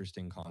 really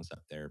interesting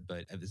concept there.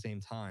 But at the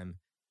same time,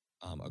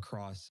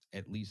 across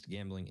at least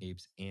Gambling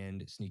Apes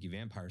and Sneaky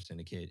Vampire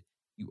Syndicate,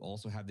 you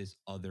also have this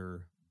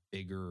other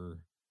bigger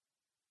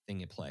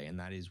thing at play. And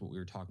that is what we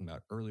were talking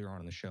about earlier on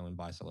in the show in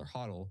Buy, Sell, or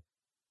HODL,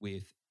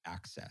 with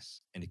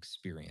access and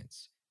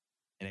experience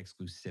and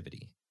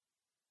exclusivity.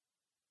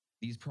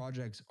 These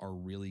projects are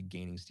really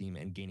gaining steam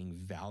and gaining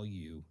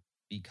value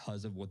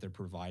because of what they're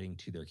providing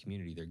to their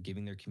community. They're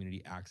giving their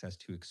community access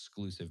to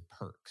exclusive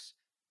perks.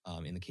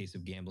 In the case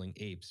of Gambling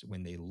Apes,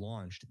 when they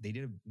launched, they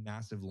did a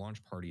massive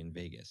launch party in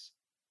Vegas.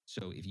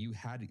 So if you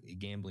had a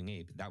Gambling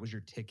Ape, that was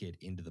your ticket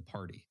into the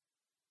party.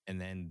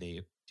 And then they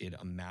did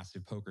a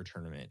massive poker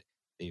tournament.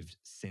 They've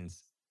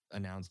since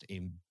announced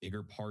a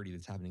bigger party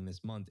that's happening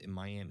this month in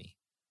Miami.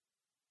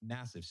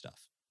 Massive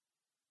stuff.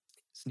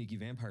 Sneaky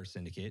Vampire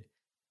Syndicate,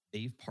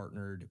 they've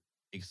partnered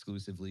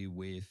exclusively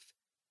with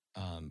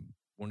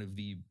one of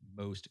the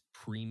most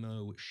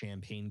primo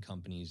champagne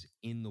companies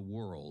in the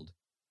world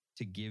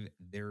to give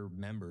their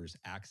members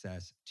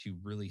access to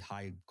really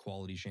high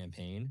quality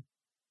champagne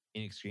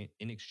in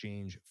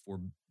exchange for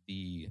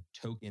the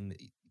token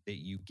that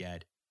you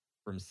get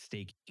from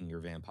staking your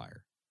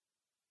vampire.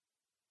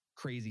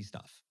 Crazy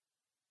stuff.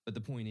 But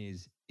the point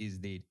is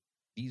that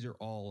these are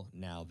all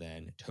now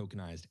then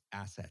tokenized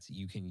assets.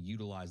 You can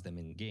utilize them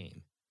in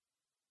game.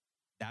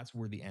 That's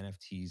where the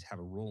NFTs have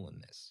a role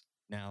in this.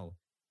 Now,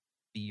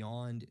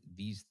 beyond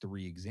these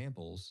three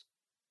examples,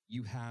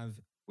 you have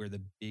where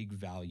the big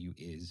value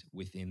is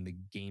within the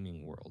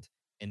gaming world.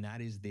 And that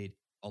is that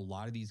a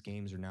lot of these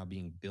games are now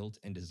being built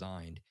and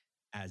designed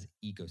as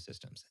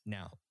ecosystems.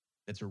 Now,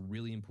 that's a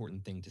really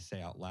important thing to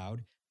say out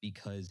loud,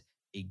 because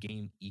a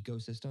game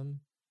ecosystem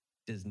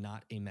does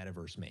not a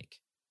metaverse make,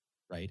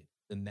 right?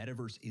 The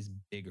metaverse is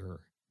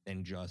bigger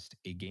than just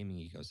a gaming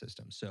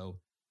ecosystem. So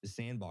the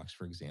Sandbox,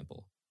 for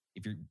example,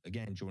 if you're,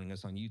 again, joining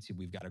us on YouTube,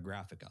 we've got a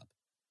graphic up.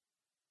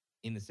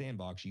 In the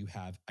Sandbox, you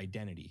have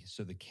identity,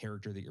 so the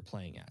character that you're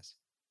playing as.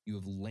 You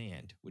have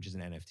land, which is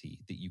an NFT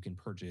that you can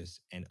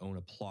purchase and own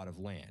a plot of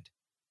land.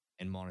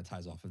 and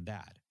monetize off of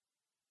that.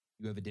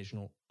 You have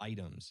additional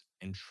items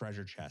and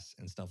treasure chests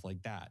and stuff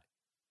like that.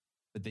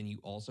 But then you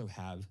also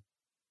have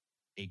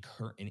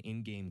an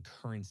in-game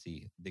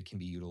currency that can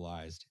be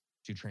utilized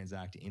to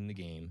transact in the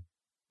game,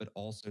 but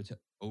also to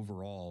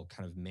overall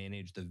kind of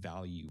manage the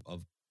value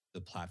of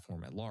the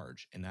platform at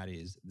large, and that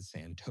is the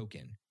Sand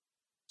token.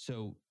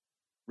 So,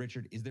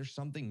 Richard, is there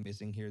something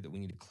missing here that we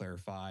need to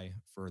clarify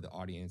for the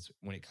audience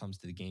when it comes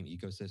to the game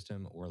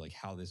ecosystem, or like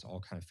how this all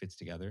kind of fits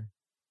together?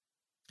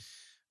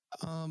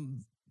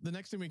 The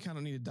next thing we kind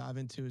of need to dive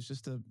into is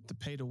just the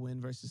pay to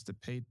win versus the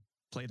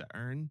play to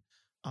earn.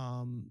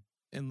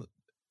 And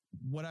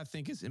what I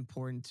think is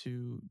important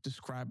to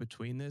describe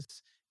between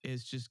this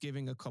is just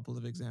giving a couple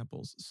of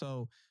examples.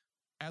 So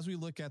as we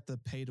look at the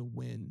pay to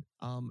win,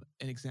 an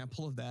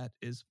example of that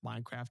is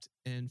Minecraft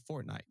and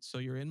Fortnite. So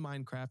you're in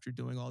Minecraft, you're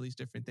doing all these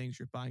different things,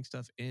 you're buying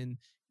stuff in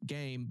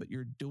game, but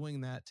you're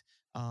doing that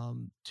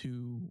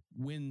to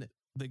win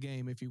the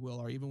game, if you will.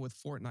 Or even with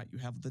Fortnite, you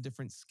have the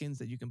different skins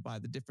that you can buy,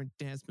 the different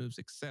dance moves,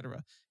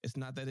 etc. It's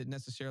not that it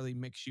necessarily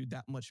makes you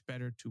that much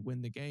better to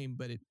win the game,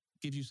 but it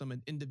gives you some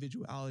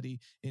individuality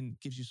and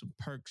gives you some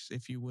perks,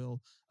 if you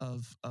will,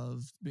 of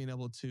being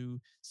able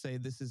to say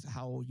this is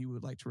how you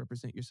would like to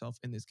represent yourself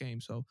in this game.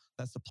 So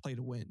that's the play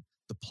to win.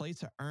 The play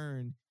to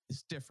earn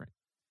is different.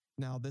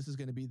 Now, this is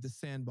going to be the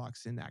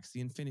sandbox in Axie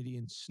Infinity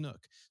and Snook.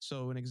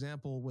 So an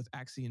example with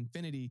Axie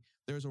Infinity,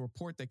 there's a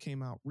report that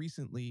came out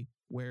recently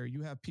where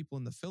you have people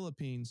in the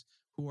Philippines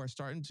who are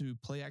starting to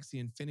play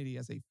Axie Infinity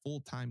as a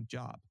full-time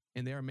job,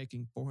 and they are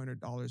making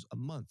 $400 a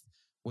month,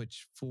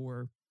 which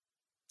for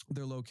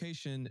their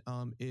location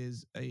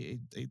is a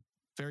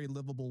very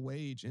livable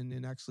wage,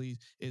 and actually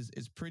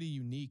is pretty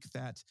unique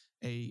that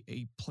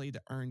a play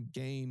to earn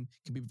game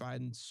can be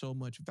providing so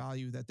much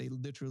value that they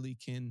literally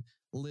can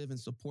live and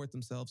support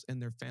themselves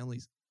and their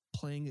families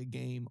playing a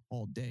game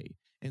all day.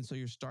 And so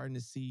you're starting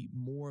to see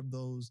more of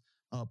those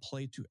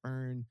play to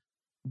earn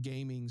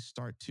gaming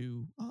start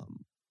to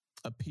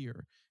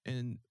appear.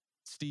 And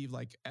Steve,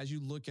 like as you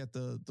look at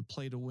the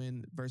play to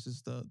win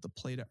versus the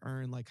play to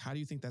earn, like how do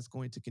you think that's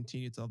going to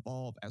continue to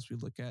evolve as we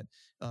look at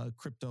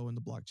crypto and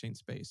the blockchain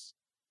space?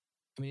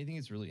 I mean, I think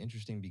it's really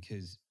interesting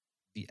because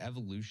the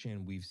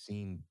evolution we've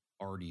seen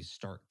already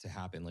start to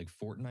happen. Like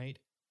Fortnite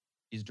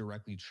is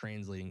directly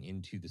translating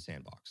into the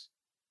sandbox.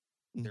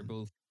 They're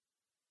both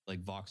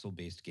like voxel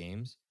based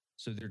games.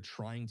 So they're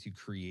trying to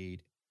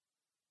create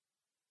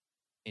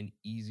an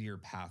easier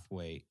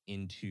pathway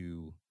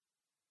into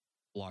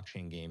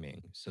blockchain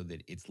gaming so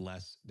that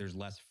there's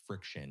less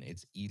friction.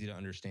 It's easy to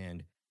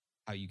understand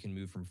how you can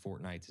move from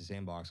Fortnite to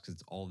Sandbox because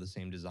it's all the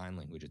same design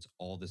language. It's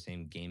all the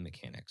same game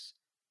mechanics.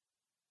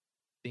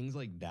 Things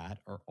like that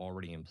are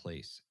already in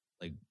place.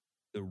 Like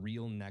the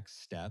real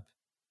next step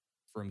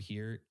from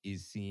here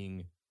is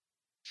seeing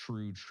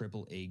true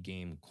AAA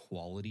game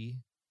quality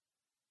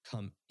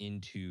come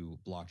into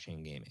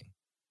blockchain gaming.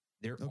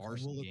 There are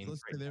some games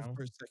let's right stay there now.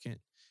 for a second.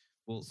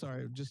 Well,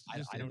 Sorry,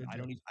 I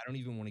don't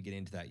even want to get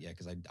into that yet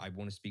because I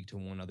want to speak to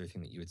one other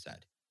thing that you had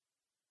said.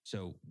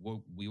 So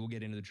we will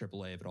get into the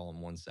AAA of it all in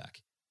one sec.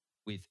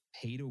 With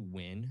pay to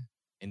win,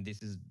 and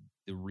this is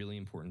the really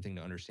important thing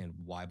to understand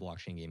why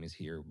blockchain game is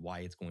here, why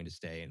it's going to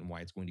stay, and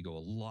why it's going to go a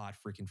lot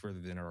freaking further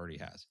than it already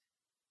has.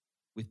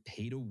 With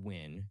pay to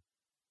win,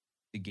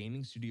 the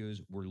gaming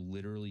studios were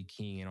literally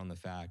keying in on the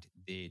fact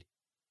that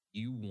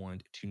you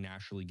want to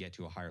naturally get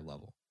to a higher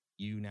level.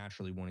 You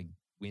naturally want to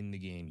win the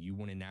game. You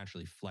want to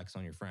naturally flex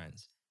on your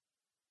friends.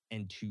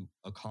 And to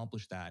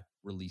accomplish that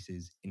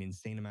releases an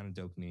insane amount of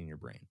dopamine in your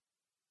brain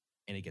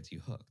and it gets you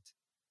hooked.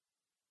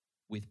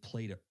 With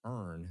play to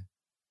earn,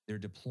 they're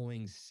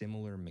deploying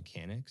similar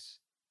mechanics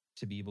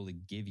to be able to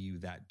give you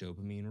that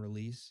dopamine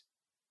release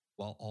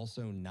while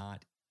also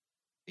not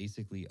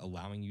basically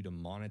allowing you to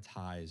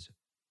monetize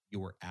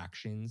your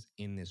actions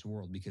in this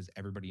world because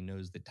everybody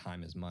knows that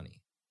time is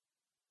money.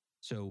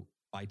 So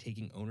by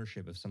taking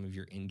ownership of some of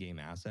your in-game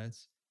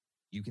assets,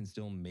 you can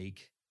still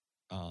make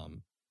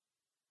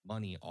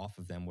money off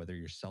of them, whether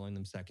you're selling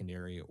them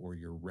secondary or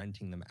you're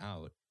renting them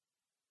out.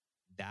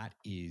 That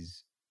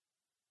is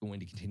going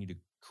to continue to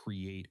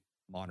create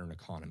modern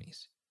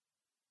economies.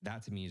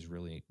 That to me is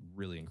really,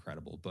 really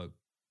incredible. But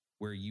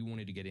where you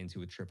wanted to get into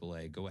with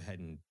AAA, go ahead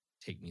and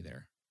take me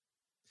there.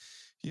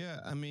 Yeah,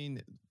 I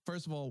mean,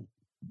 first of all,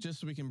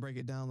 just so we can break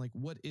it down, like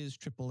what is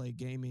AAA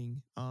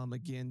gaming?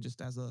 Again,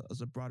 just as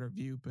a broader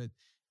view, but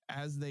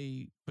as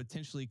they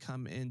potentially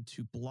come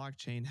into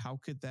blockchain, how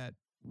could that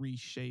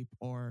reshape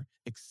or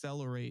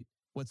accelerate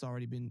what's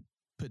already been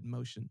put in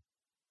motion?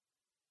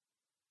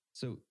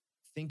 So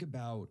think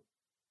about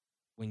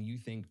when you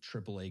think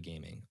AAA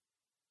gaming.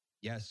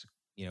 Yes,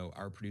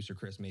 our producer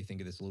Chris may think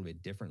of this a little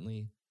bit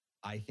differently.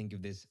 I think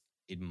of this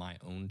in my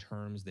own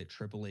terms that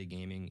AAA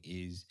gaming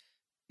is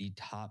the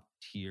top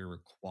tier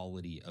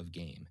quality of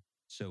game.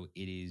 So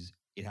it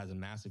has a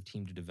massive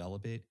team to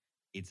develop it.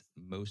 It's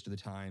most of the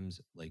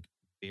times like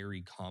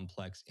very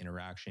complex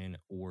interaction,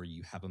 or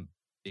you have a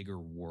bigger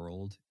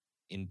world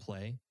in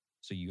play.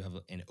 So you have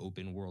an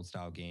open world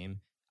style game.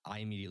 I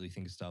immediately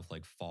think of stuff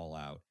like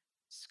Fallout,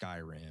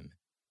 Skyrim,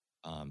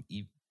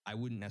 I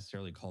wouldn't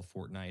necessarily call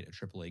Fortnite a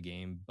AAA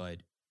game, but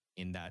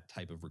in that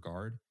type of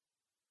regard,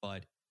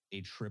 but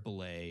a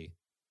AAA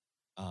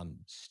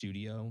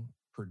studio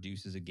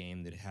produces a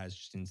game that has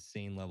just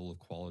insane level of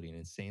quality and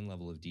insane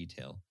level of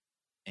detail.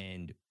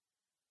 And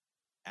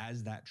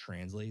as that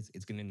translates,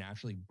 it's going to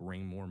naturally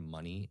bring more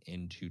money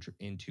into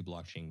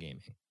blockchain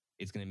gaming.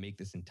 It's going to make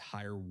this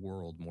entire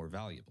world more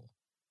valuable.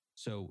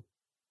 So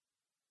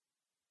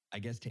I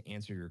guess to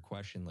answer your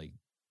question, like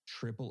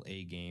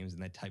AAA games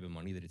and that type of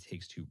money that it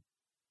takes to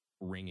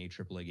bring a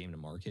AAA game to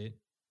market,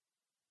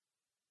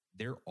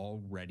 they're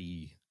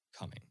already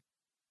coming.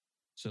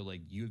 So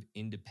like you have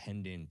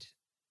independent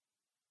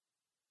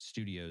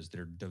studios that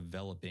are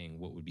developing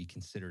what would be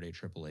considered a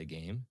AAA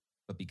game,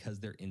 but because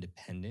they're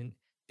independent,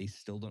 they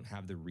still don't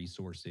have the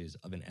resources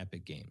of an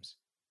Epic Games.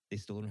 They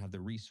still don't have the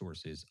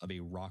resources of a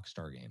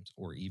Rockstar Games,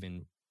 or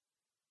even,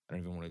 I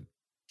don't even want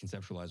to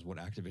conceptualize what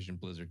Activision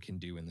Blizzard can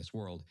do in this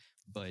world,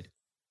 but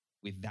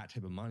with that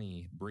type of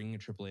money, bringing a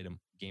AAA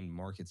game to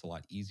market's a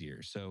lot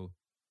easier. So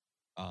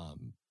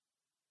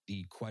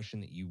the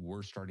question that you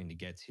were starting to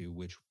get to,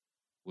 which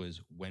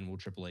was when will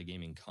AAA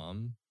gaming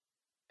come?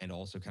 And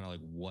also kind of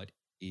like what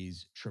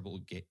is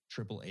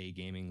AAA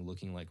gaming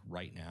looking like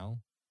right now?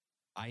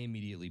 I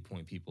immediately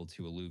point people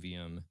to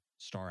Illuvium,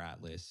 Star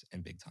Atlas,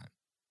 and Big Time.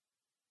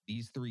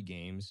 These three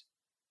games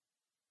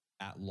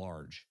at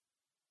large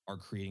are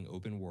creating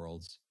open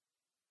worlds,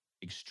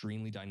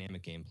 extremely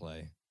dynamic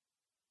gameplay.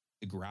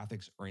 The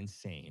graphics are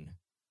insane.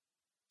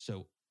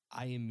 So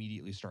I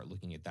immediately start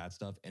looking at that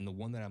stuff. And the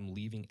one that I'm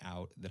leaving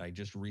out that I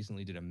just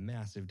recently did a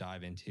massive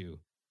dive into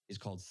is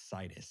called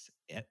Sidus,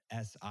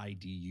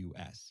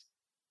 Sidus.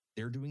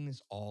 They're doing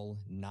this all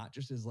not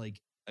just as like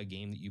a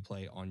game that you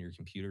play on your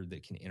computer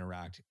that can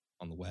interact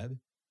on the web.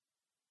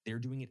 They're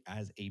doing it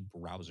as a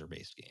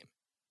browser-based game.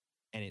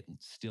 And it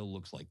still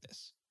looks like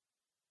this.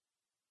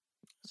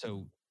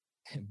 So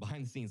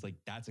behind the scenes, like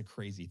that's a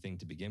crazy thing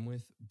to begin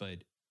with, but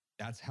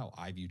that's how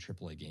I view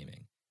AAA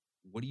gaming.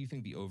 What do you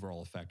think the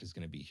overall effect is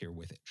going to be here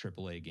with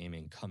AAA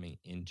gaming coming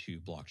into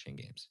blockchain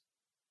games?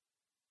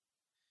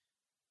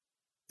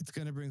 It's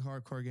going to bring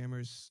hardcore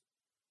gamers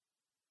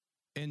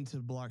into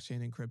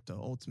blockchain and crypto.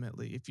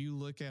 Ultimately, if you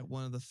look at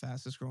one of the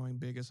fastest growing,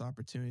 biggest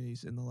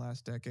opportunities in the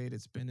last decade,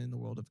 it's been in the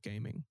world of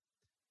gaming.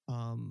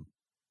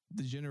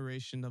 The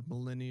generation of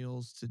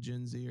millennials to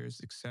Gen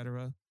Zers,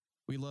 etc.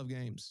 We love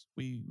games.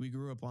 We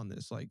grew up on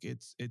this. Like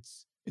it's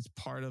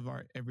part of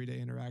our everyday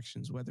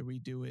interactions, whether we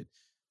do it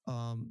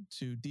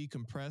to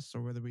decompress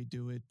or whether we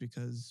do it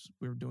because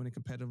we're doing it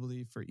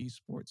competitively for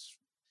esports.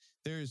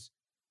 There's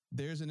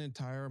an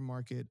entire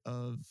market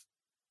of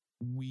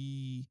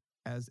we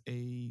as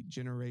a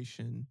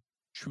generation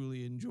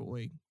truly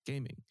enjoy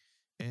gaming.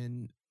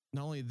 And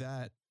not only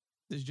that,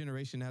 this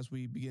generation, as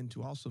we begin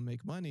to also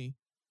make money,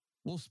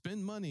 will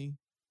spend money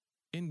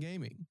in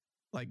gaming,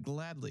 like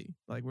gladly.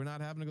 Like we're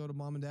not having to go to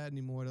mom and dad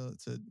anymore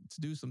to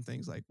do some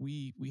things. Like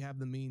we have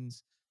the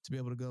means to be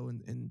able to go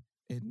and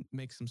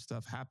make some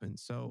stuff happen.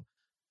 So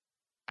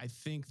I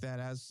think that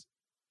as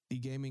the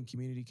gaming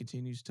community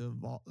continues to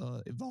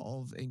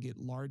evolve and get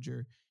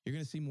larger, you're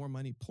going to see more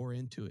money pour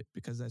into it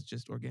because that's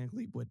just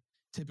organically what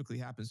typically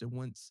happens. And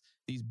once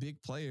these big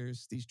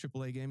players, these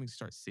AAA gaming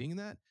start seeing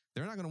that,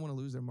 they're not going to want to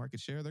lose their market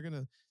share. They're going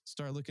to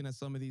start looking at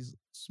some of these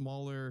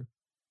smaller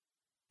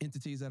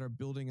entities that are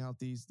building out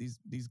these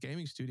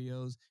gaming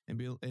studios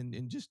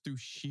and just through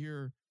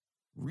sheer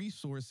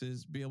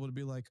resources be able to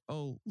be like,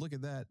 oh, look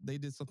at that. They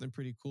did something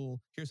pretty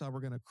cool. Here's how we're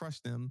going to crush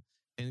them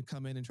and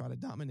come in and try to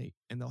dominate.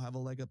 And they'll have a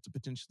leg up to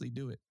potentially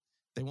do it.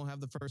 They won't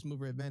have the first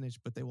mover advantage,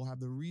 but they will have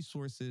the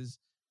resources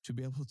to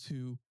be able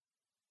to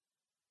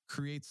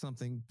create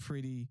something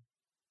pretty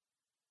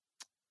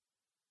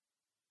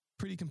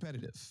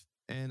competitive.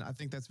 And I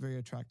think that's very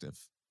attractive.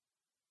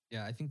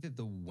 Yeah, I think that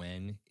the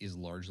when is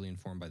largely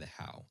informed by the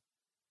how.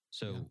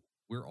 So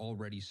we're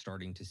already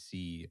starting to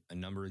see a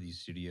number of these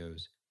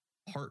studios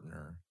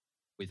partner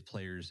with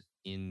players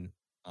in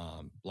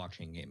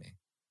blockchain gaming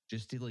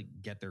just to like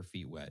get their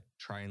feet wet,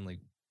 try and like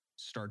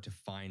start to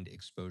find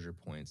exposure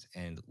points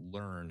and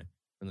learn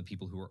from the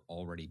people who are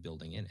already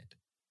building in it.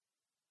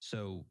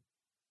 So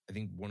I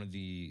think one of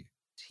the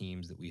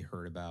teams that we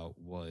heard about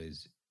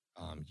was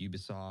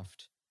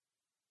Ubisoft.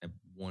 I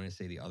want to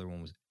say the other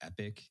one was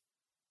Epic.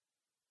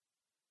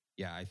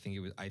 Yeah, I think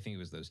it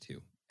was those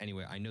two.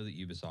 Anyway, I know that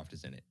Ubisoft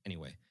is in it.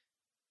 Anyway,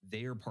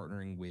 they are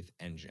partnering with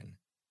Enjin.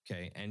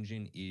 Okay,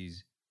 Enjin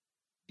is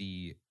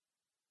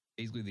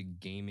basically the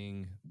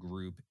gaming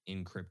group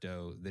in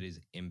crypto that is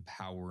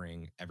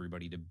empowering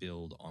everybody to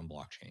build on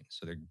blockchain.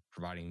 So they're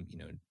providing,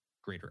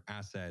 greater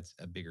assets,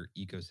 a bigger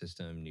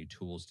ecosystem, new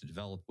tools to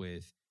develop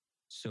with,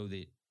 so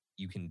that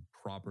you can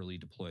properly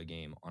deploy a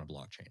game on a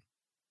blockchain.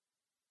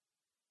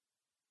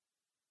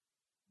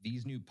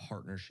 These new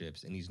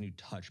partnerships and these new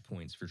touch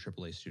points for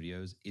AAA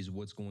studios is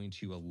what's going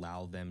to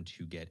allow them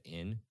to get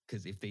in.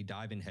 Because if they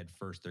dive in head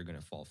first, they're going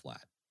to fall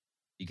flat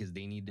because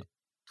they need to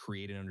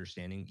create an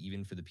understanding,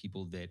 even for the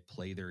people that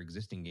play their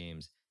existing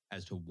games,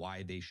 as to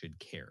why they should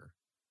care.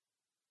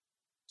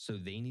 So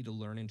they need to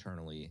learn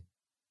internally.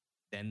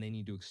 Then they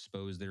need to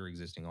expose their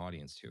existing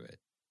audience to it.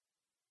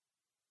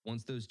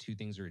 Once those two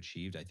things are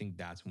achieved, I think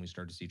that's when we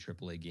start to see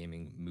AAA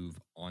gaming move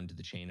onto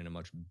the chain in a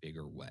much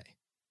bigger way.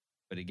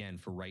 But again,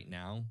 for right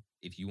now,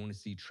 if you want to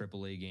see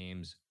AAA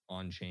games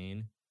on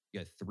chain, you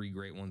got 3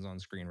 great ones on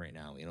screen right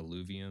now in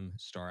Illuvium,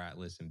 Star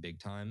Atlas, and Big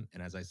Time.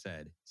 And as I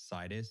said,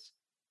 Sidus,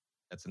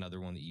 that's another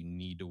one that you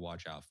need to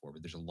watch out for.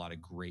 But there's a lot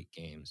of great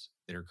games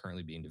that are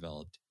currently being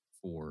developed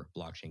for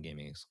blockchain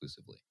gaming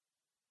exclusively.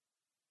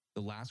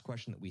 The last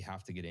question that we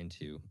have to get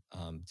into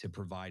to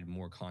provide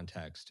more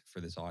context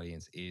for this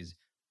audience is,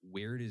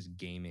 where does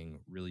gaming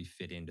really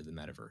fit into the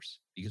metaverse?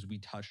 Because we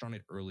touched on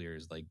it earlier,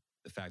 is like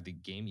the fact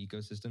that game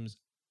ecosystems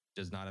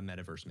does not a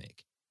metaverse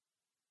make.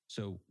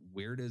 So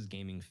where does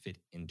gaming fit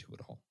into it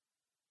all?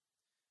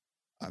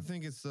 I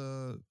think it's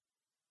the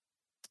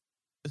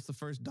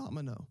first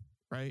domino,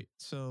 right?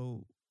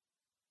 So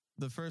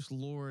the first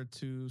lure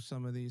to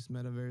some of these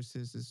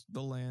metaverses is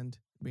the land,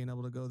 being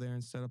able to go there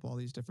and set up all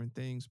these different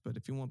things. But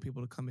if you want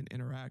people to come and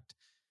interact,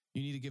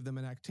 you need to give them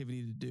an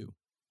activity to do.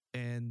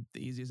 And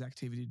the easiest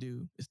activity to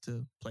do is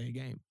to play a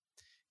game.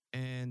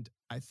 And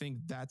I think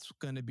that's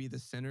going to be the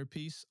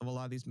centerpiece of a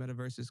lot of these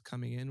metaverses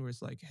coming in, where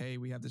it's like, hey,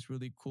 we have this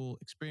really cool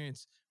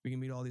experience. We can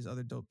meet all these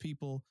other dope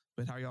people,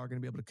 but how y'all are going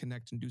to be able to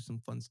connect and do some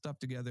fun stuff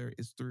together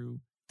is through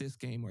this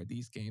game or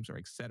these games or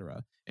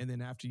etc. And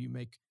then after you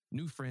make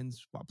new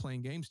friends while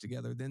playing games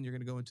together, then you're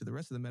going to go into the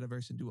rest of the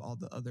metaverse and do all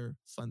the other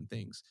fun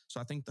things.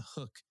 So I think the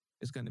hook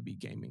is going to be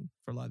gaming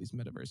for a lot of these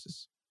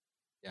metaverses.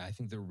 Yeah, I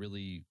think the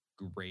really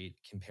great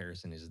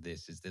comparison is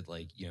that,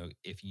 like, you know,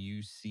 if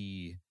you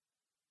see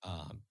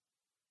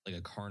like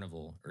a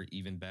carnival, or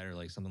even better,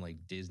 like something like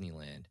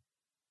Disneyland,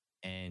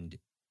 and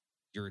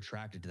you're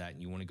attracted to that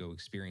and you want to go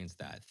experience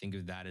that, think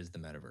of that as the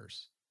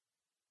metaverse.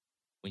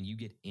 When you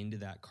get into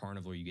that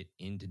carnival, or you get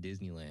into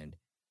Disneyland,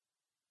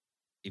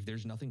 if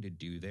there's nothing to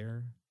do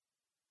there,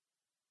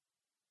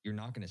 you're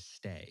not going to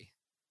stay.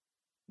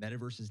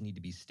 Metaverses need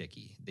to be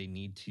sticky. They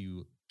need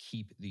to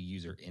keep the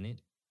user in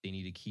it. They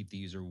need to keep the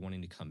user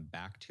wanting to come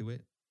back to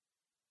it.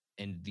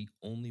 And the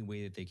only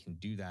way that they can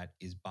do that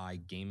is by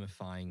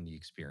gamifying the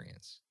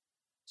experience.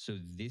 So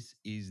this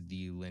is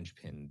the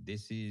linchpin.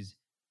 This is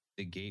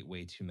the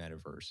gateway to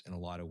metaverse in a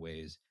lot of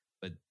ways.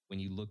 But when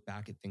you look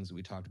back at things that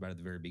we talked about at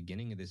the very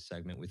beginning of this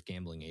segment with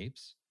Gambling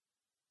Apes,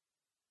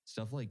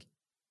 stuff like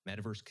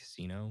Metaverse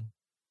Casino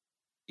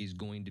is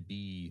going to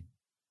be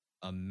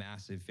a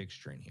massive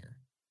fixture in here.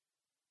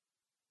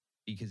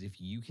 Because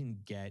if you can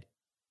get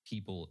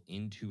people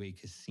into a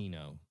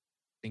casino,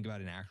 think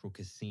about an actual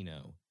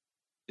casino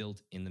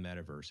built in the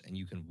metaverse, and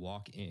you can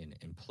walk in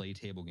and play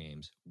table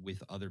games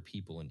with other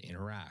people and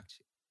interact,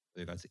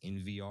 whether that's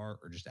in VR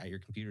or just at your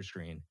computer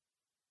screen,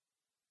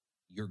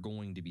 you're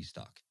going to be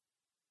stuck.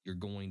 You're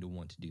going to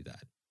want to do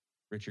that.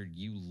 Richard,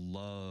 you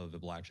love a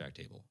blackjack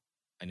table.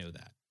 I know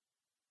that.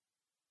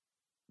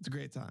 It's a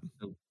great time.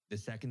 So the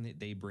second that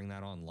they bring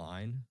that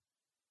online,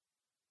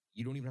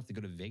 you don't even have to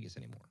go to Vegas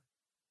anymore.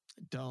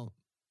 Don't.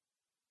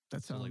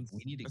 That sounds,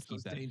 like, we need to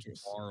keep that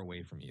dangerous. Far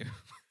away from you.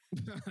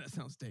 That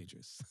sounds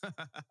dangerous.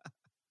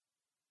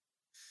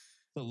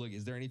 So look,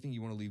 is there anything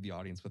you want to leave the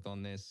audience with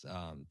on this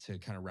to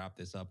kind of wrap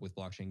this up with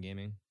blockchain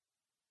gaming?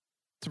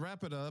 To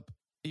wrap it up,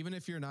 even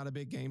if you're not a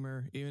big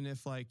gamer, even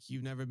if like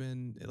you've never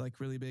been like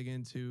really big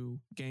into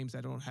games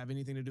that don't have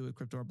anything to do with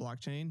crypto or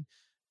blockchain,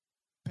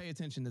 pay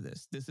attention to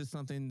this. This is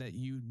something that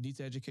you need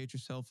to educate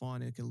yourself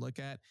on and can look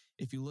at.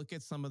 If you look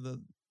at some of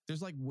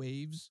there's like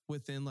waves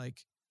within like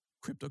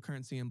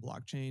cryptocurrency and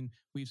blockchain.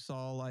 We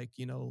saw like,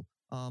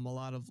 a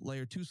lot of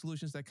layer 2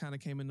 solutions that kind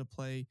of came into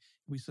play.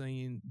 We saw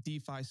in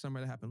DeFi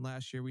summer that happened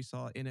last year. We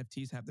saw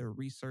NFTs have their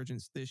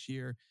resurgence this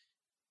year.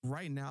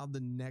 Right now, the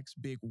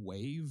next big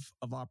wave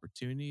of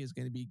opportunity is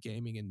going to be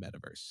gaming and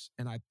metaverse.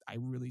 And I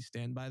really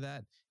stand by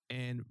that.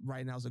 And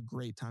right now is a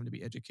great time to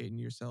be educating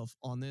yourself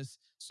on this.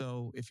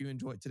 So if you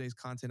enjoyed today's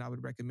content, I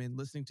would recommend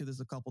listening to this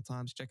a couple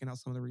times, checking out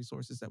some of the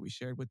resources that we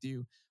shared with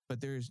you.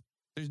 But there's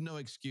no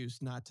excuse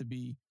not to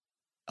be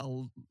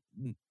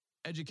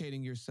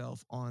educating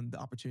yourself on the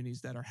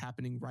opportunities that are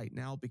happening right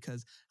now,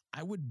 because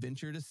I would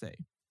venture to say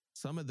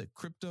some of the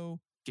crypto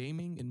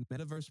gaming and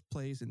metaverse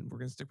plays, and we're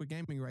going to stick with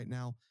gaming right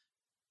now,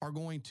 are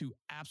going to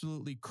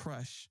absolutely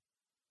crush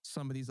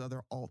some of these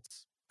other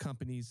alts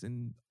companies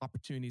and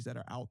opportunities that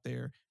are out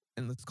there.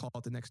 And let's call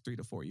it the next 3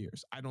 to 4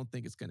 years. I don't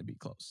think it's going to be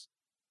close.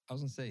 I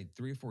was going to say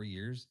 3 or 4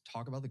 years.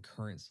 Talk about the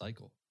current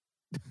cycle.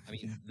 I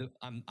mean,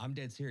 I'm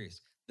dead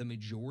serious. The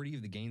majority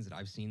of the gains that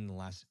I've seen in the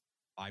last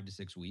 5 to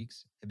 6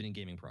 weeks have been in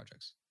gaming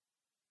projects.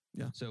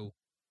 Yeah. So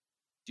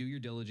do your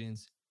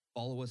diligence.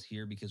 Follow us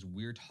here, because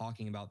we're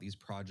talking about these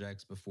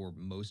projects before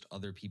most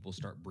other people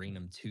start bringing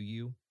them to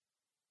you.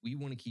 We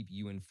want to keep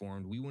you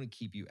informed. We want to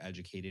keep you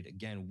educated.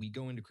 Again, we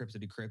go into Crypto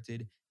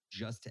Decrypted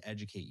just to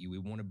educate you. We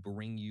want to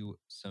bring you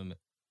some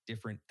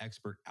different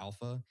expert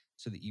alpha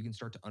so that you can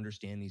start to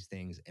understand these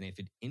things. And if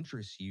it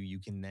interests you, you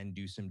can then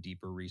do some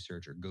deeper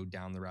research or go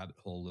down the rabbit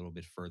hole a little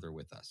bit further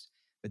with us.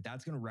 But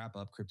that's going to wrap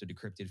up Crypto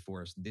Decrypted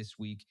for us this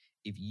week.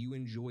 If you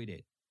enjoyed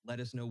it,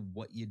 let us know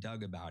what you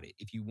dug about it.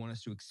 If you want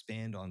us to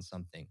expand on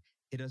something,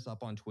 hit us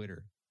up on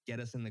Twitter, get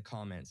us in the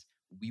comments.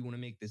 We want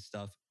to make this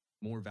stuff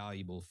more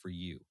valuable for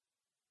you.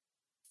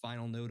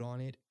 Final note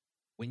on it,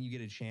 when you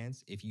get a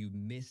chance, if you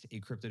missed a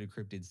Crypto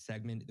Decrypted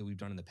segment that we've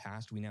done in the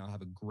past, we now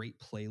have a great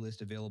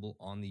playlist available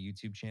on the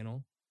YouTube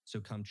channel. So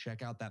come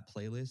check out that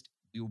playlist.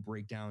 We will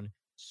break down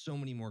so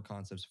many more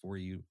concepts for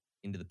you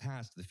into the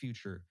past, the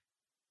future.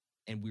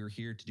 And we're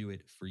here to do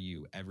it for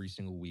you every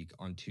single week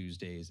on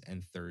Tuesdays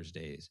and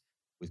Thursdays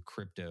with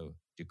Crypto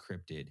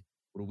Decrypted.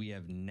 What do we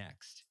have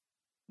next?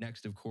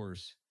 Next, of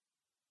course,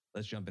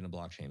 let's jump into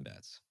blockchain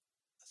bets.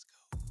 Let's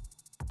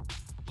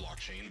go.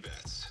 Blockchain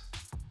bets.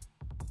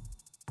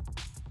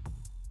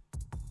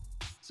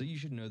 So you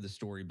should know the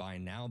story by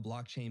now.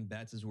 Blockchain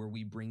bets is where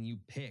we bring you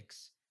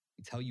picks.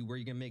 We tell you where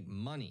you're going to make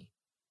money.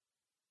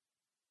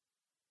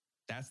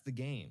 That's the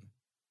game.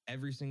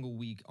 Every single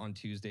week on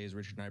Tuesdays,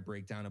 Richard and I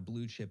break down a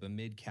blue chip, a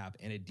mid cap,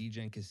 and a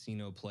degen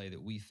casino play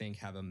that we think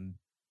have a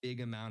big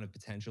amount of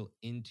potential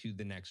into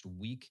the next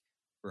week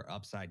for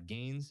upside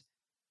gains.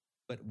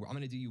 But I'm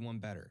going to do you one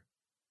better.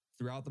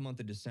 Throughout the month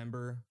of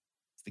December,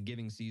 it's the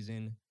giving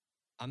season.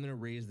 I'm going to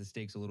raise the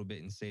stakes a little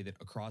bit and say that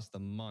across the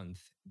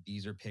month,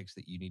 these are picks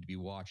that you need to be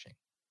watching.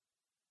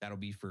 That'll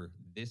be for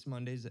this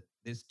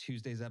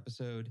Tuesday's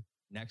episode,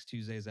 next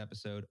Tuesday's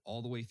episode,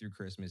 all the way through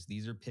Christmas.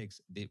 These are picks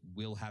that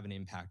will have an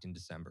impact in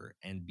December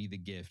and be the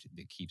gift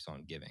that keeps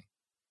on giving.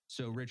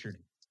 So, Richard,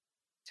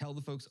 tell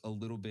the folks a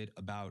little bit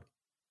about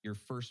your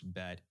first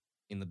bet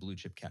in the blue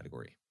chip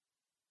category.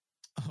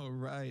 All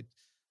right.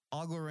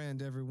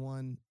 Algorand,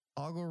 everyone.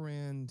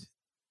 Algorand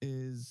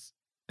is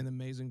an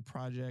amazing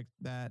project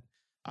that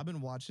I've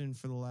been watching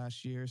for the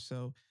last year.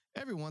 So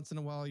every once in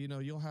a while,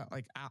 you'll have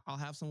I'll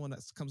have someone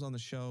that comes on the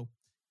show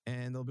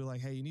and they'll be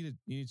like, "Hey, you need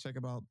to check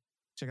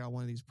out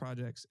one of these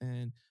projects."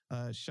 And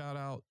shout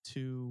out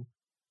to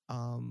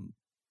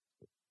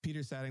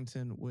Peter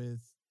Saddington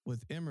with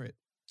Emirate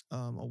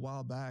a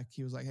while back.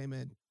 He was like, "Hey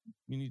man,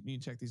 you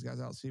need to check these guys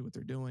out, see what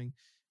they're doing."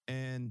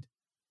 And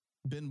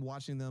been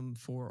watching them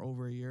for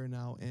over a year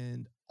now,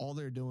 and all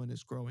they're doing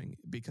is growing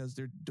because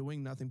they're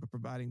doing nothing but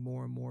providing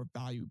more and more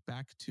value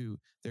back to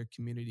their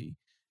community.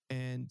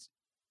 And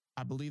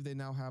I believe they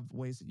now have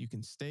ways that you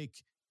can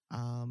stake.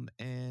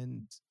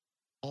 And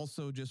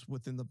also just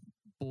within the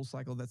bull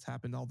cycle that's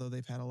happened, although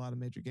they've had a lot of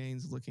major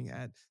gains, looking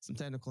at some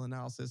technical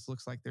analysis,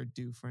 looks like they're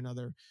due for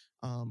another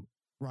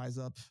rise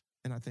up.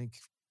 And I think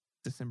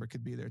December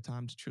could be their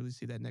time to truly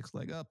see that next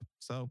leg up.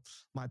 So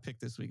my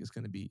pick this week is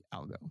going to be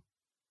Algo.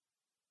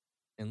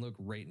 And look,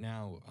 right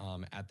now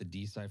at the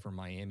Decipher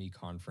Miami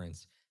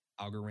conference,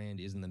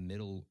 Algorand is in the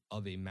middle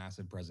of a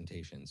massive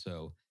presentation.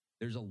 So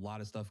there's a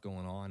lot of stuff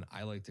going on.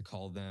 I like to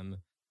call them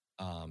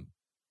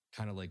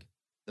kind of like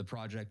the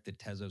project that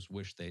Tezos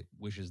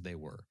wishes they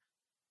were.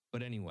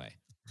 But anyway,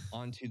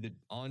 onto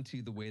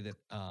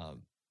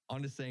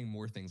saying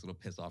more things that'll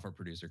piss off our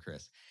producer,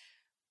 Chris.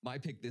 My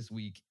pick this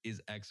week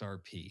is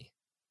XRP.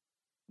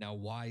 Now,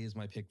 why is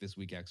my pick this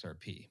week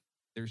XRP?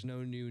 There's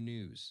no new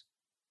news.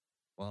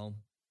 Well,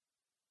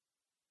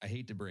 I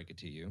hate to break it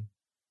to you.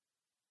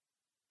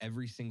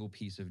 Every single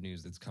piece of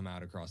news that's come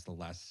out across the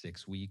last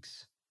 6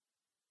 weeks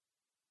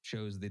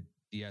shows that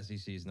the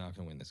SEC is not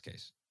going to win this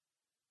case.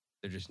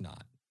 They're just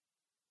not.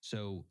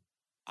 So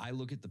I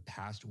look at the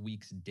past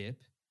week's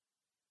dip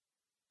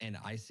and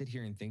I sit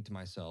here and think to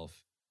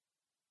myself,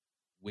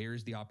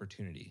 where's the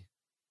opportunity?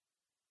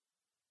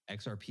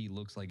 XRP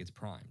looks like it's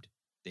primed.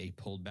 They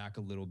pulled back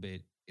a little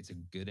bit. It's a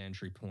good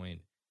entry point.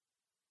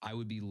 I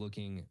would be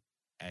looking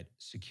at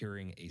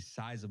securing a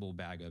sizable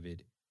bag of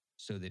it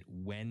so that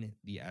when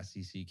the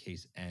SEC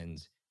case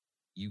ends,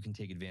 you can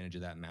take advantage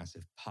of that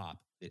massive pop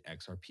that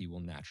XRP will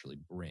naturally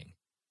bring.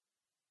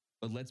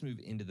 But let's move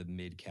into the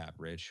mid cap,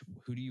 Rich.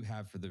 Who do you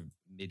have for the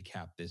mid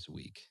cap this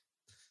week?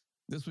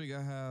 This week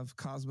I have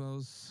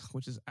Cosmos,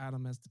 which is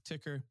Atom as the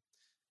ticker.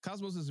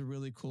 Cosmos is a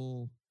really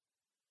cool,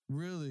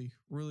 really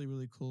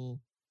cool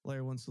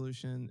layer one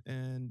solution,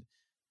 and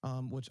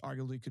which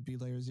arguably could be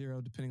layer zero,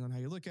 depending on how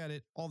you look at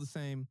it. All the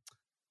same,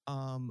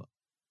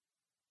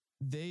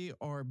 they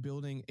are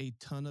building a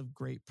ton of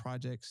great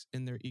projects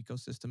in their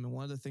ecosystem. And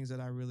one of the things that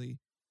I really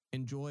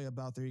enjoy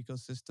about their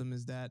ecosystem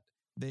is that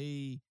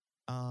they,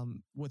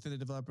 within the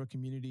developer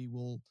community,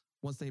 will,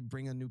 once they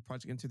bring a new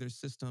project into their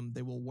system,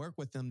 they will work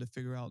with them to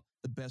figure out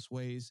the best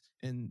ways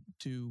and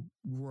to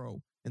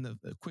grow in the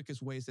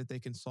quickest ways that they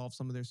can solve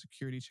some of their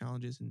security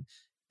challenges and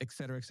et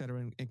cetera,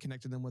 and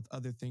connecting them with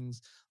other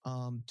things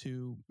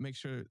to make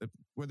sure that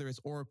whether it's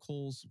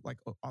oracles like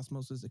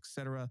Osmosis, et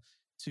cetera,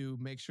 to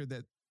make sure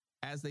that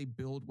as they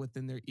build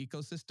within their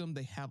ecosystem,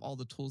 they have all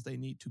the tools they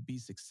need to be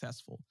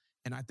successful.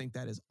 And I think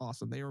that is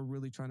awesome. They are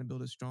really trying to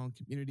build a strong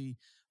community.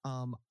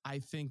 I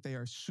think they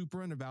are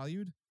super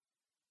undervalued.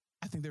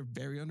 I think they're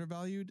very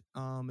undervalued,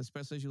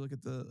 especially as you look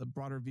at the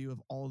broader view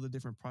of all the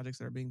different projects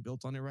that are being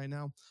built on it right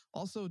now.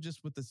 Also,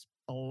 just with this,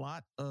 a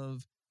lot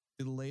of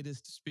the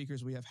latest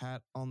speakers we have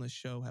had on the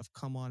show have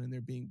come on and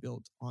they're being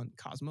built on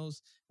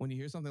Cosmos. When you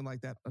hear something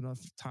like that enough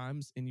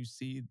times and you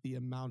see the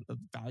amount of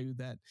value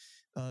that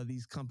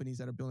these companies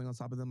that are building on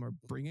top of them are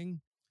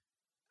bringing,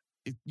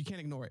 you can't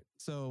ignore it.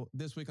 So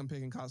this week I'm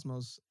picking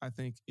Cosmos. I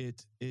think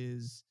it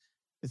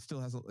still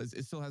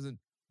hasn't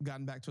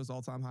gotten back to its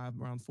all-time high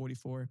of around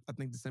 44. I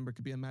think December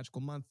could be a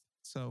magical month.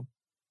 So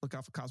look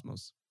out for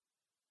Cosmos.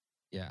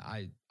 Yeah,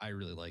 I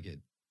really like it.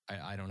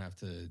 I don't have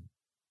to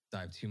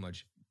dive too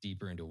much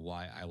deeper into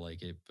why I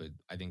like it, but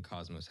I think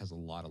Cosmos has a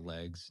lot of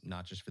legs,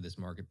 not just for this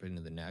market, but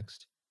into the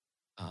next.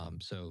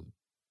 So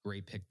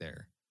great pick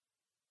there.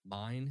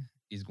 Mine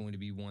is going to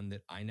be one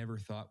that I never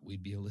thought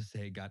we'd be able to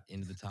say got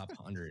into the top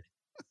 100.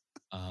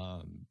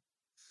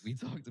 We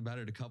talked about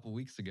it a couple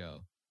weeks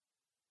ago.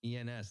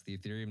 ENS, the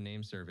Ethereum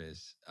Name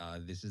Service,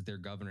 this is their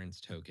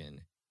governance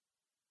token.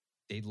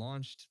 They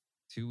launched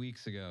 2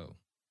 weeks ago.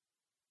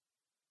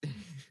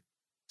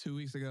 2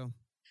 weeks ago.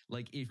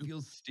 Like, it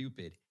feels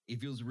stupid. It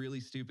feels really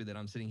stupid that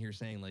I'm sitting here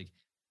saying, like,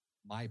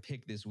 my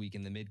pick this week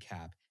in the mid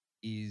cap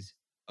is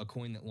a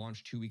coin that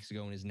launched 2 weeks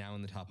ago and is now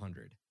in the top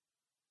 100.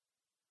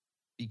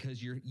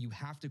 Because you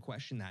have to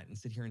question that and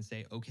sit here and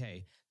say,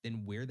 okay,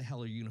 then where the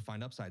hell are you going to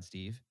find upside,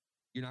 Steve?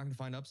 You're not going to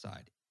find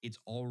upside. It's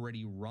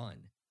already run.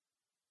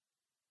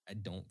 I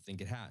don't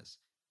think it has.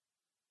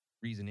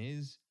 Reason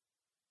is,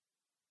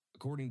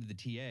 according to the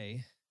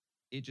TA,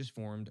 it just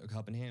formed a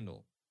cup and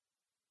handle,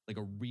 like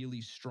a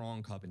really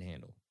strong cup and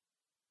handle.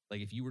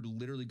 Like if you were to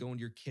literally go into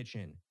your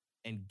kitchen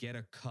and get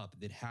a cup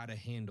that had a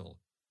handle,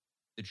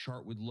 the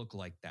chart would look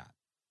like that.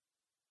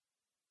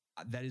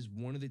 That is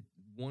one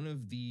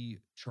of the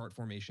chart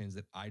formations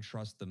that I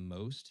trust the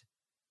most.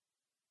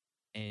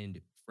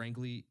 And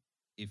frankly,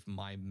 if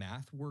my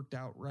math worked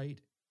out right,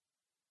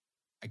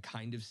 I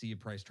kind of see a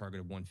price target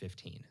of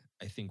 115.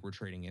 I think we're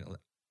trading it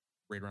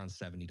right around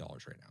 $70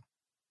 right now.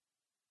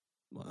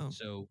 Wow.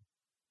 So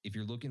if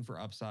you're looking for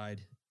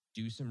upside,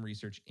 do some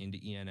research into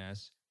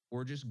ENS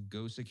or just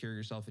go secure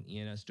yourself an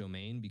ENS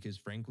domain, because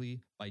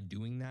frankly, by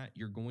doing that,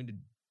 you're going to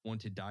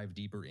want to dive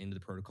deeper into the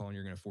protocol and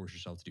you're going to force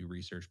yourself to do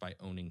research by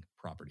owning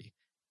property.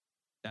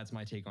 That's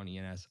my take on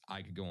ENS.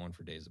 I could go on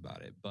for days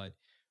about it. But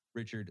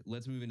Richard,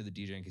 let's move into the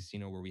DGen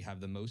Casino where we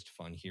have the most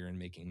fun here in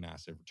making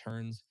massive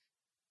returns.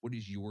 What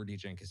is your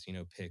DGen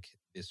Casino pick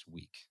this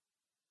week?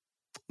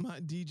 My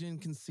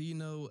DGen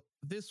Casino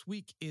this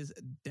week is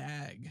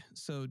DAG.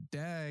 So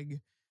DAG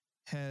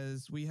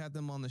we had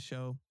them on the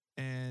show,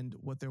 and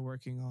what they're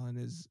working on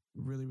is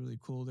really, really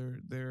cool.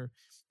 They're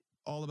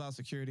all about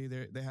security.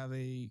 They have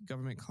a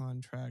government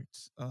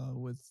contract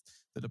with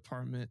the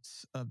Department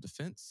of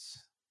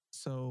Defense.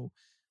 So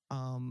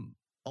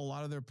a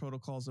lot of their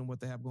protocols and what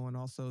they have going,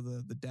 also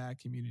the DAG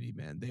community,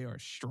 man, they are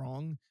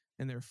strong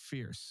and they're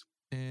fierce.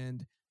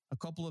 And a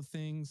couple of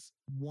things.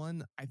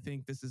 One, I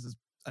think this is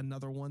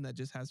another one that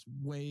just has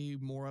way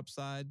more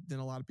upside than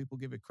a lot of people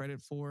give it credit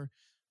for.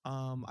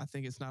 I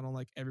think it's not on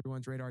like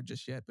everyone's radar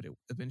just yet, but it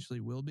eventually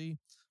will be.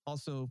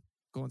 Also,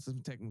 going to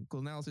some technical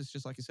analysis,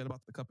 just like you said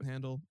about the cup and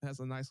handle, it has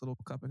a nice little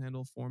cup and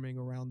handle forming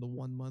around the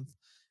 1 month.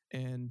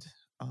 And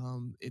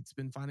it's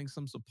been finding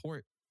some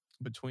support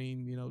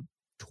between,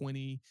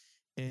 20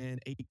 and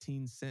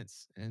 18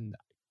 cents. And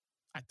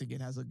I think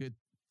it has a good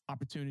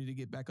opportunity to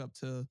get back up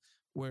to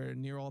where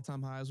near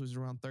all-time highs was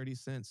around 30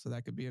 cents. So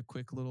that could be a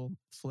quick little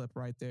flip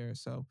right there.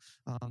 So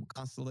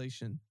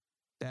Constellation,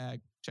 DAG,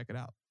 check it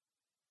out.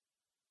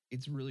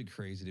 It's really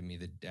crazy to me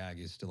that DAG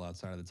is still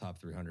outside of the top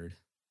 300.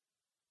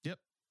 Yep.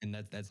 And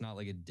that's not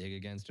like a dig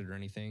against it or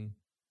anything.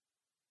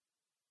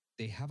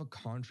 They have a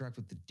contract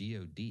with the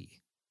DoD.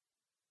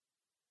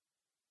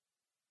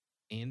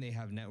 And they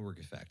have network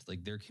effect.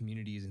 Like their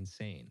community is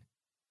insane.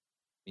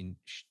 I mean,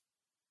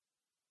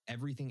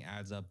 everything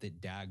adds up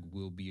that DAG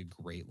will be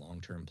a great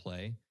long-term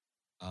play.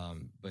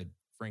 But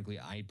frankly,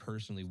 I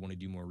personally want to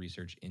do more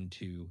research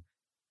into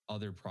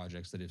other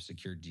projects that have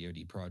secured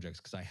DoD projects,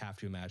 because I have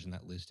to imagine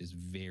that list is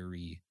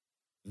very,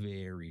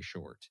 very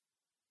short.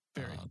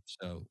 Very.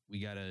 So we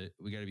gotta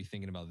be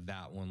thinking about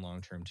that one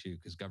long-term too,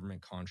 because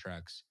government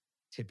contracts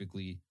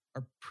typically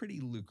are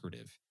pretty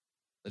lucrative.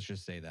 Let's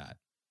just say that.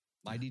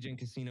 My DGen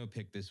Casino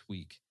pick this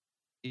week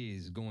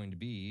is going to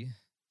be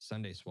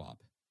Sunday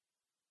Swap.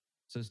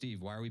 So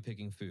Steve, why are we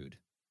picking food?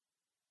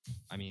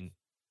 I mean,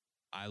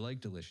 I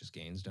like delicious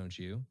gains, don't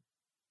you?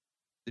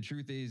 The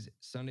truth is,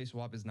 Sunday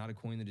Swap is not a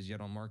coin that is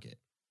yet on market.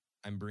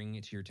 I'm bringing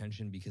it to your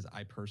attention because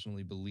I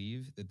personally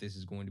believe that this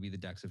is going to be the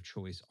DEX of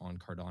choice on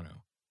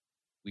Cardano.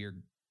 We are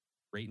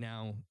right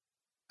now,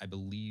 I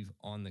believe,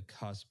 on the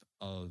cusp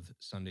of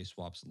Sunday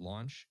Swap's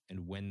launch.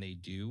 And when they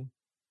do,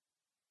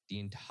 the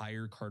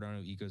entire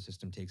Cardano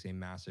ecosystem takes a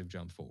massive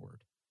jump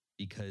forward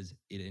because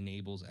it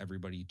enables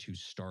everybody to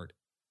start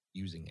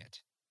using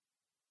it.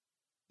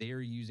 They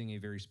are using a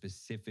very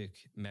specific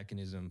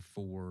mechanism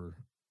for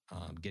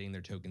getting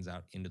their tokens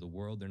out into the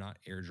world. They're not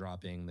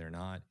airdropping. They're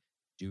not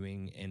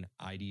doing an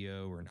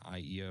IDO or an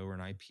IEO or an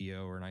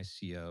IPO or an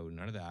ICO,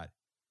 none of that.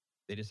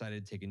 They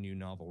decided to take a new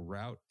novel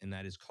route, and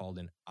that is called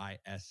an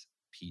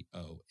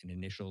ISPO, an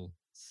initial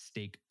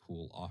stake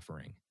pool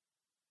offering.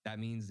 That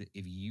means that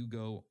if you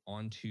go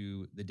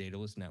onto the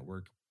Daedalus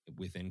network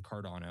within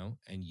Cardano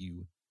and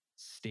you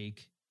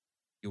stake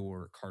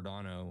your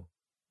Cardano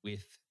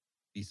with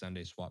the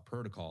Sunday Swap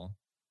protocol,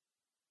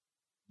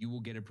 you will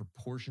get a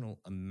proportional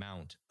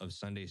amount of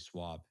Sunday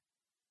Swap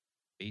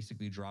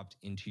basically dropped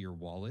into your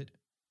wallet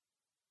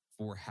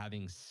for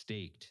having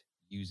staked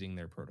using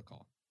their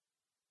protocol.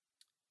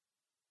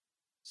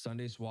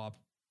 Sunday Swap,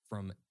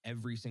 from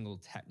every single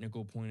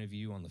technical point of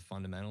view on the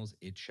fundamentals,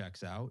 it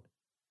checks out.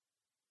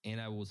 And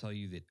I will tell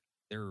you that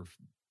there are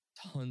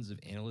tons of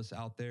analysts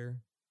out there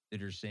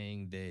that are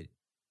saying that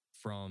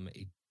from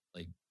a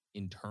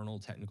internal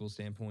technical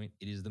standpoint,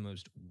 it is the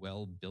most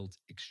well-built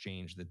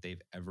exchange that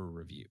they've ever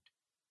reviewed.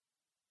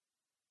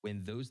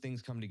 When those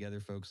things come together,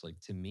 folks,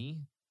 to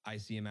me, I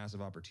see a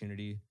massive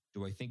opportunity.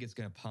 Do I think it's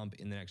going to pump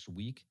in the next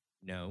week?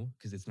 No,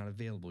 because it's not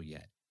available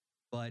yet.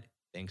 But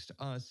thanks to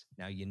us,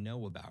 now you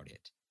know about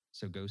it.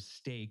 So go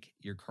stake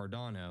your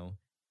Cardano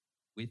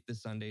with the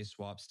Sunday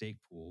Swap stake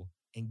pool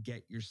and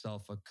get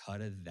yourself a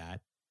cut of that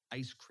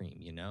ice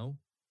cream,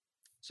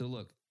 So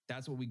look,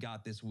 that's what we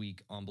got this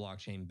week on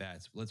Blockchain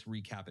Bets. Let's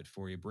recap it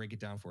for you. Break it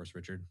down for us,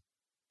 Richard.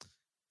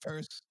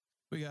 First,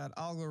 we got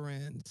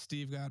Algorand.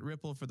 Steve got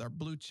Ripple for our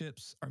blue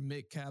chips, our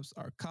mid caps,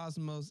 our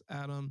Cosmos,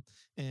 Atom,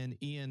 and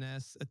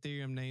ENS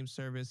Ethereum name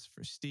service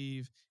for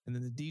Steve. And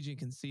then the DJ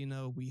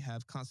Casino, we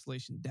have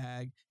Constellation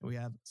DAG, and we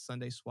have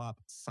Sunday Swap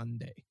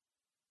Sunday.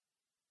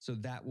 So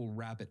that will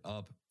wrap it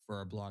up for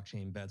our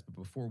Blockchain Bets. But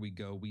before we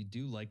go, we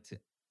do like to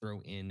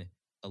throw in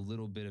a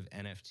little bit of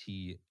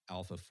NFT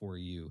alpha for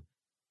you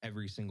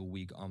every single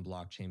week on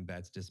Blockchain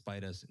Bets,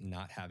 despite us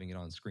not having it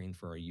on screen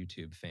for our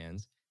YouTube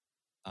fans.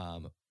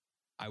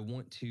 I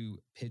want to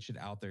pitch it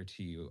out there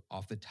to you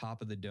off the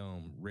top of the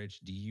dome.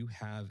 Rich, do you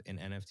have an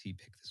NFT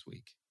pick this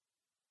week?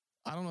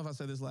 I don't know if I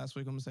said this last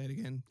week. I'm going to say it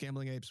again.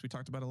 Gambling Apes. We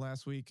talked about it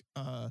last week.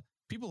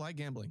 People like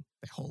gambling.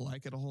 They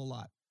like it a whole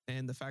lot.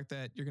 And the fact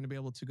that you're going to be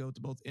able to go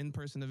to both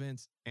in-person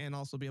events and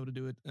also be able to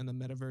do it in the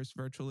metaverse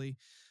virtually,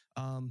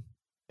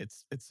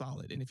 it's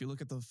solid. And if you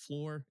look at the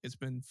floor, it's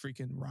been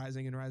freaking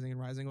rising and rising and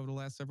rising over the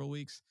last several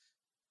weeks.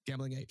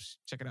 Gambling Apes.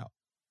 Check it out.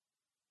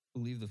 I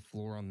believe the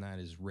floor on that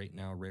is right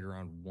now right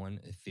around 1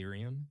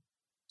 Ethereum.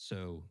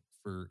 So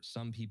for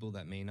some people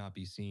that may not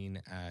be seen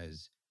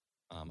as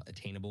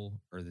attainable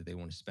or that they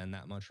want to spend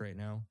that much right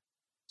now.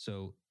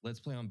 So let's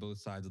play on both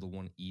sides of the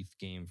 1 ETH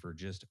game for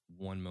just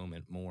one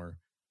moment more.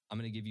 I'm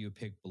going to give you a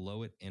pick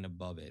below it and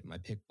above it. My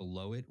pick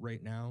below it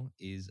right now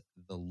is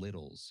the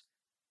Littles.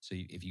 So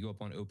if you go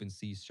up on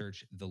OpenSea,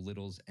 search the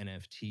Littles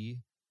NFT.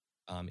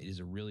 It is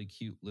a really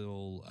cute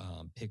little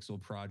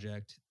pixel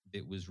project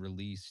that was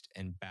released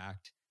and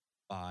backed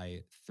by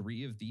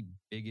 3 of the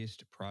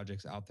biggest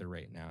projects out there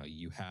right now.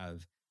 You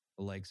have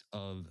the likes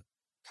of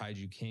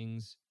Kaiju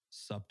Kings,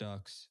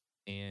 Subducks,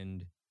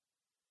 and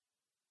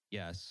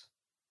yes,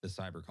 the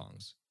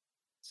Cyberkongs.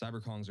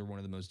 Cyberkongs are one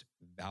of the most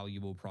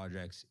valuable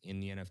projects in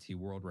the NFT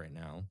world right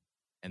now,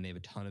 and they have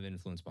a ton of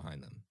influence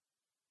behind them.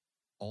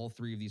 All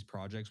 3 of these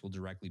projects will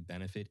directly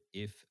benefit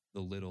if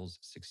the Littles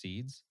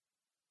succeeds.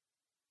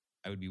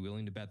 I would be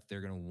willing to bet that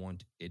they're going to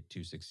want it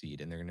to succeed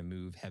and they're going to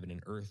move heaven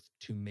and earth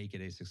to make it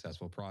a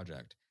successful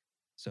project.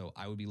 So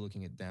I would be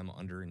looking at them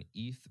under an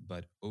ETH,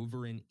 but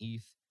over an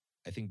ETH,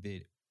 I think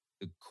that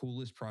the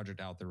coolest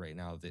project out there right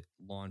now that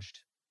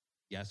launched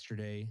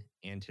yesterday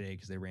and today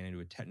because they ran into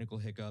a technical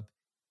hiccup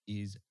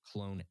is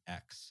Clone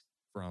X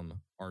from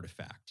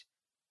Artifact.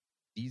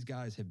 These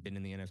guys have been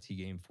in the NFT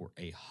game for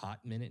a hot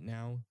minute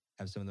now,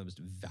 have some of the most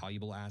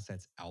valuable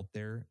assets out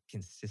there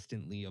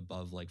consistently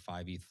above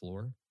 5 ETH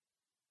floor.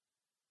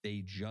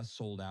 They just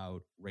sold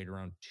out right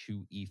around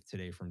 2 ETH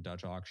today from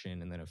Dutch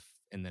auction and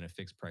then a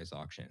fixed price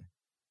auction.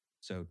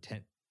 So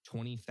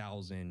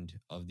 20,000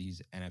 of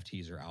these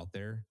NFTs are out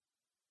there.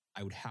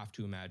 I would have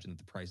to imagine that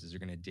the prices are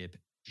going to dip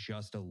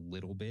just a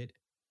little bit.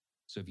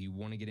 So if you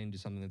want to get into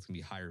something that's going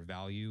to be higher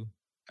value,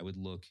 I would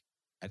look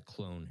at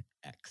Clone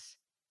X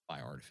by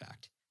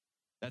Artifact.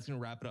 That's going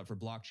to wrap it up for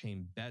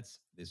Blockchain Bets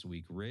this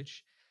week.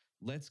 Rich,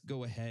 let's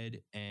go ahead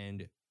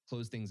and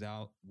close things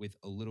out with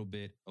a little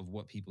bit of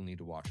what people need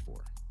to watch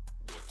for.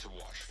 What to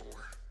watch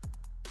for.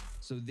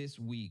 So this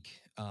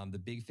week, the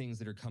big things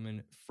that are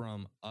coming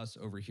from us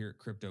over here at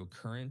Crypto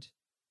Current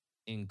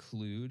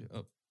include,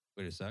 oh,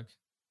 wait a sec.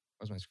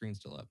 Why's my screen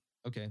still up?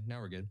 Okay,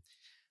 now we're good.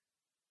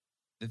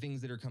 The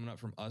things that are coming up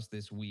from us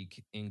this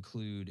week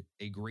include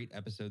a great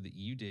episode that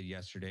you did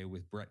yesterday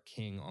with Brett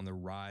King on the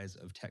rise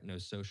of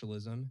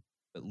techno-socialism.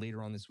 But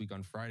later on this week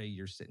on Friday,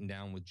 you're sitting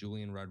down with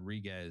Julian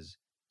Rodriguez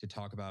to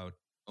talk about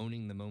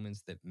owning the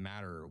moments that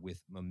matter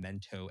with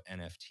Memento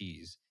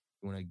NFTs.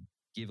 You want to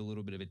give a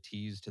little bit of a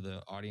tease to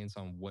the audience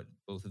on what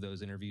both of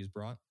those interviews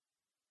brought?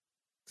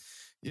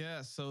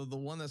 Yeah, so the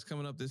one that's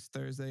coming up this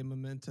Thursday,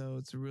 Memento,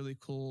 it's a really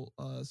cool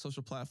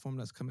social platform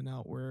that's coming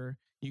out where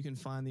you can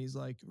find these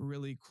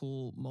really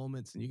cool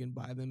moments and you can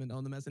buy them and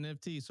own them as an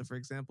NFT. So for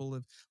example,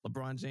 if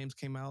LeBron James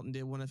came out and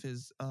did one of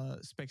his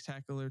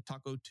spectacular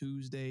Taco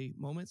Tuesday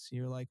moments, and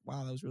you're like,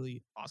 wow, that was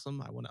really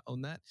awesome, I want to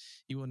own that,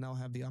 you will now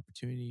have the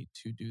opportunity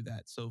to do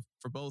that. So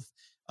for both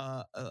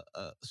a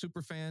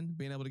super fan,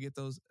 being able to get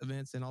those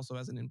events, and also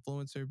as an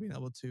influencer, being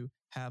able to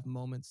have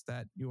moments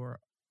that your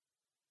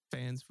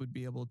fans would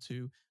be able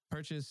to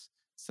purchase,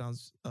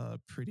 sounds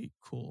pretty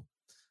cool.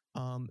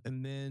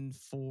 And then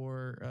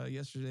for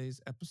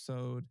yesterday's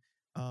episode,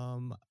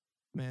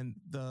 man,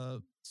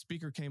 the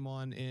speaker came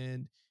on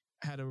and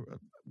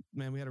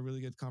we had a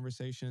really good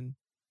conversation.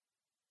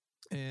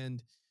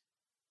 And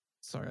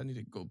sorry, I need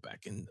to go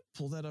back and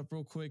pull that up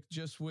real quick.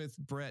 Just with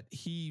Brett,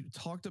 he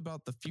talked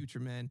about the future,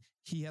 man.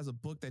 He has a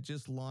book that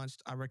just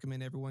launched. I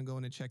recommend everyone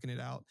going and checking it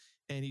out.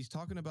 And he's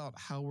talking about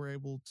how we're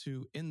able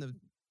to, in the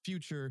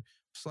future,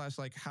 /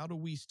 like, how do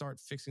we start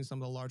fixing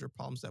some of the larger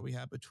problems that we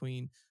have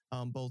between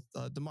both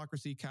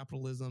democracy,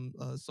 capitalism,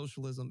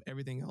 socialism,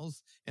 everything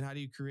else? And how do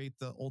you create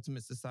the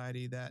ultimate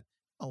society that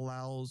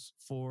allows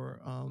for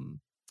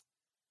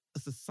a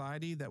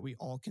society that we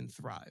all can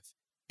thrive?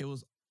 It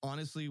was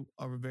honestly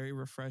a very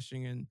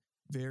refreshing and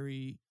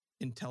very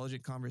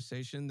intelligent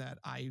conversation that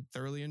I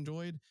thoroughly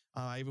enjoyed.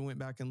 I even went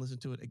back and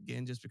listened to it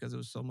again just because it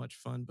was so much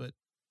fun, but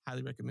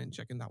highly recommend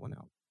checking that one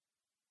out.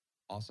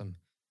 Awesome.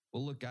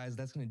 Well, look, guys,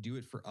 that's going to do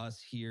it for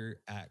us here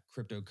at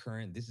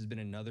Cryptocurrent. This has been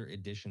another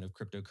edition of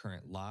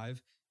Cryptocurrent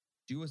Live.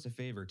 Do us a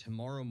favor,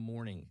 tomorrow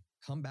morning,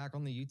 come back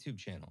on the YouTube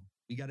channel.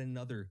 We got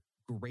another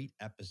great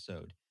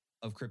episode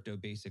of Crypto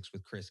Basics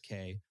with Chris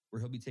K,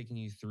 where he'll be taking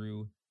you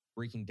through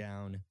breaking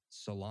down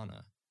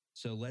Solana.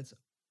 So let's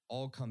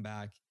all come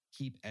back,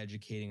 keep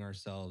educating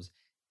ourselves,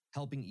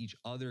 helping each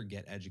other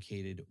get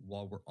educated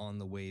while we're on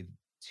the way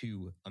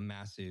to a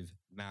massive,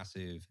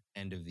 massive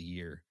end of the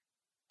year.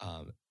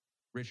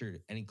 Richard,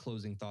 any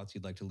closing thoughts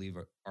you'd like to leave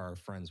our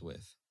friends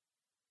with?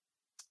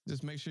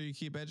 Just make sure you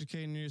keep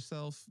educating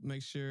yourself.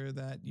 Make sure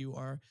that you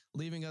are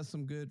leaving us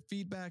some good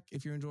feedback.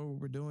 If you enjoy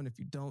what we're doing, if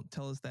you don't,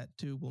 tell us that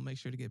too. We'll make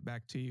sure to get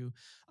back to you.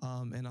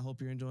 And I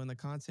hope you're enjoying the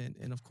content.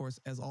 And of course,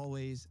 as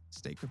always,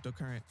 stay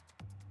cryptocurrent.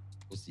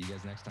 We'll see you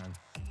guys next time.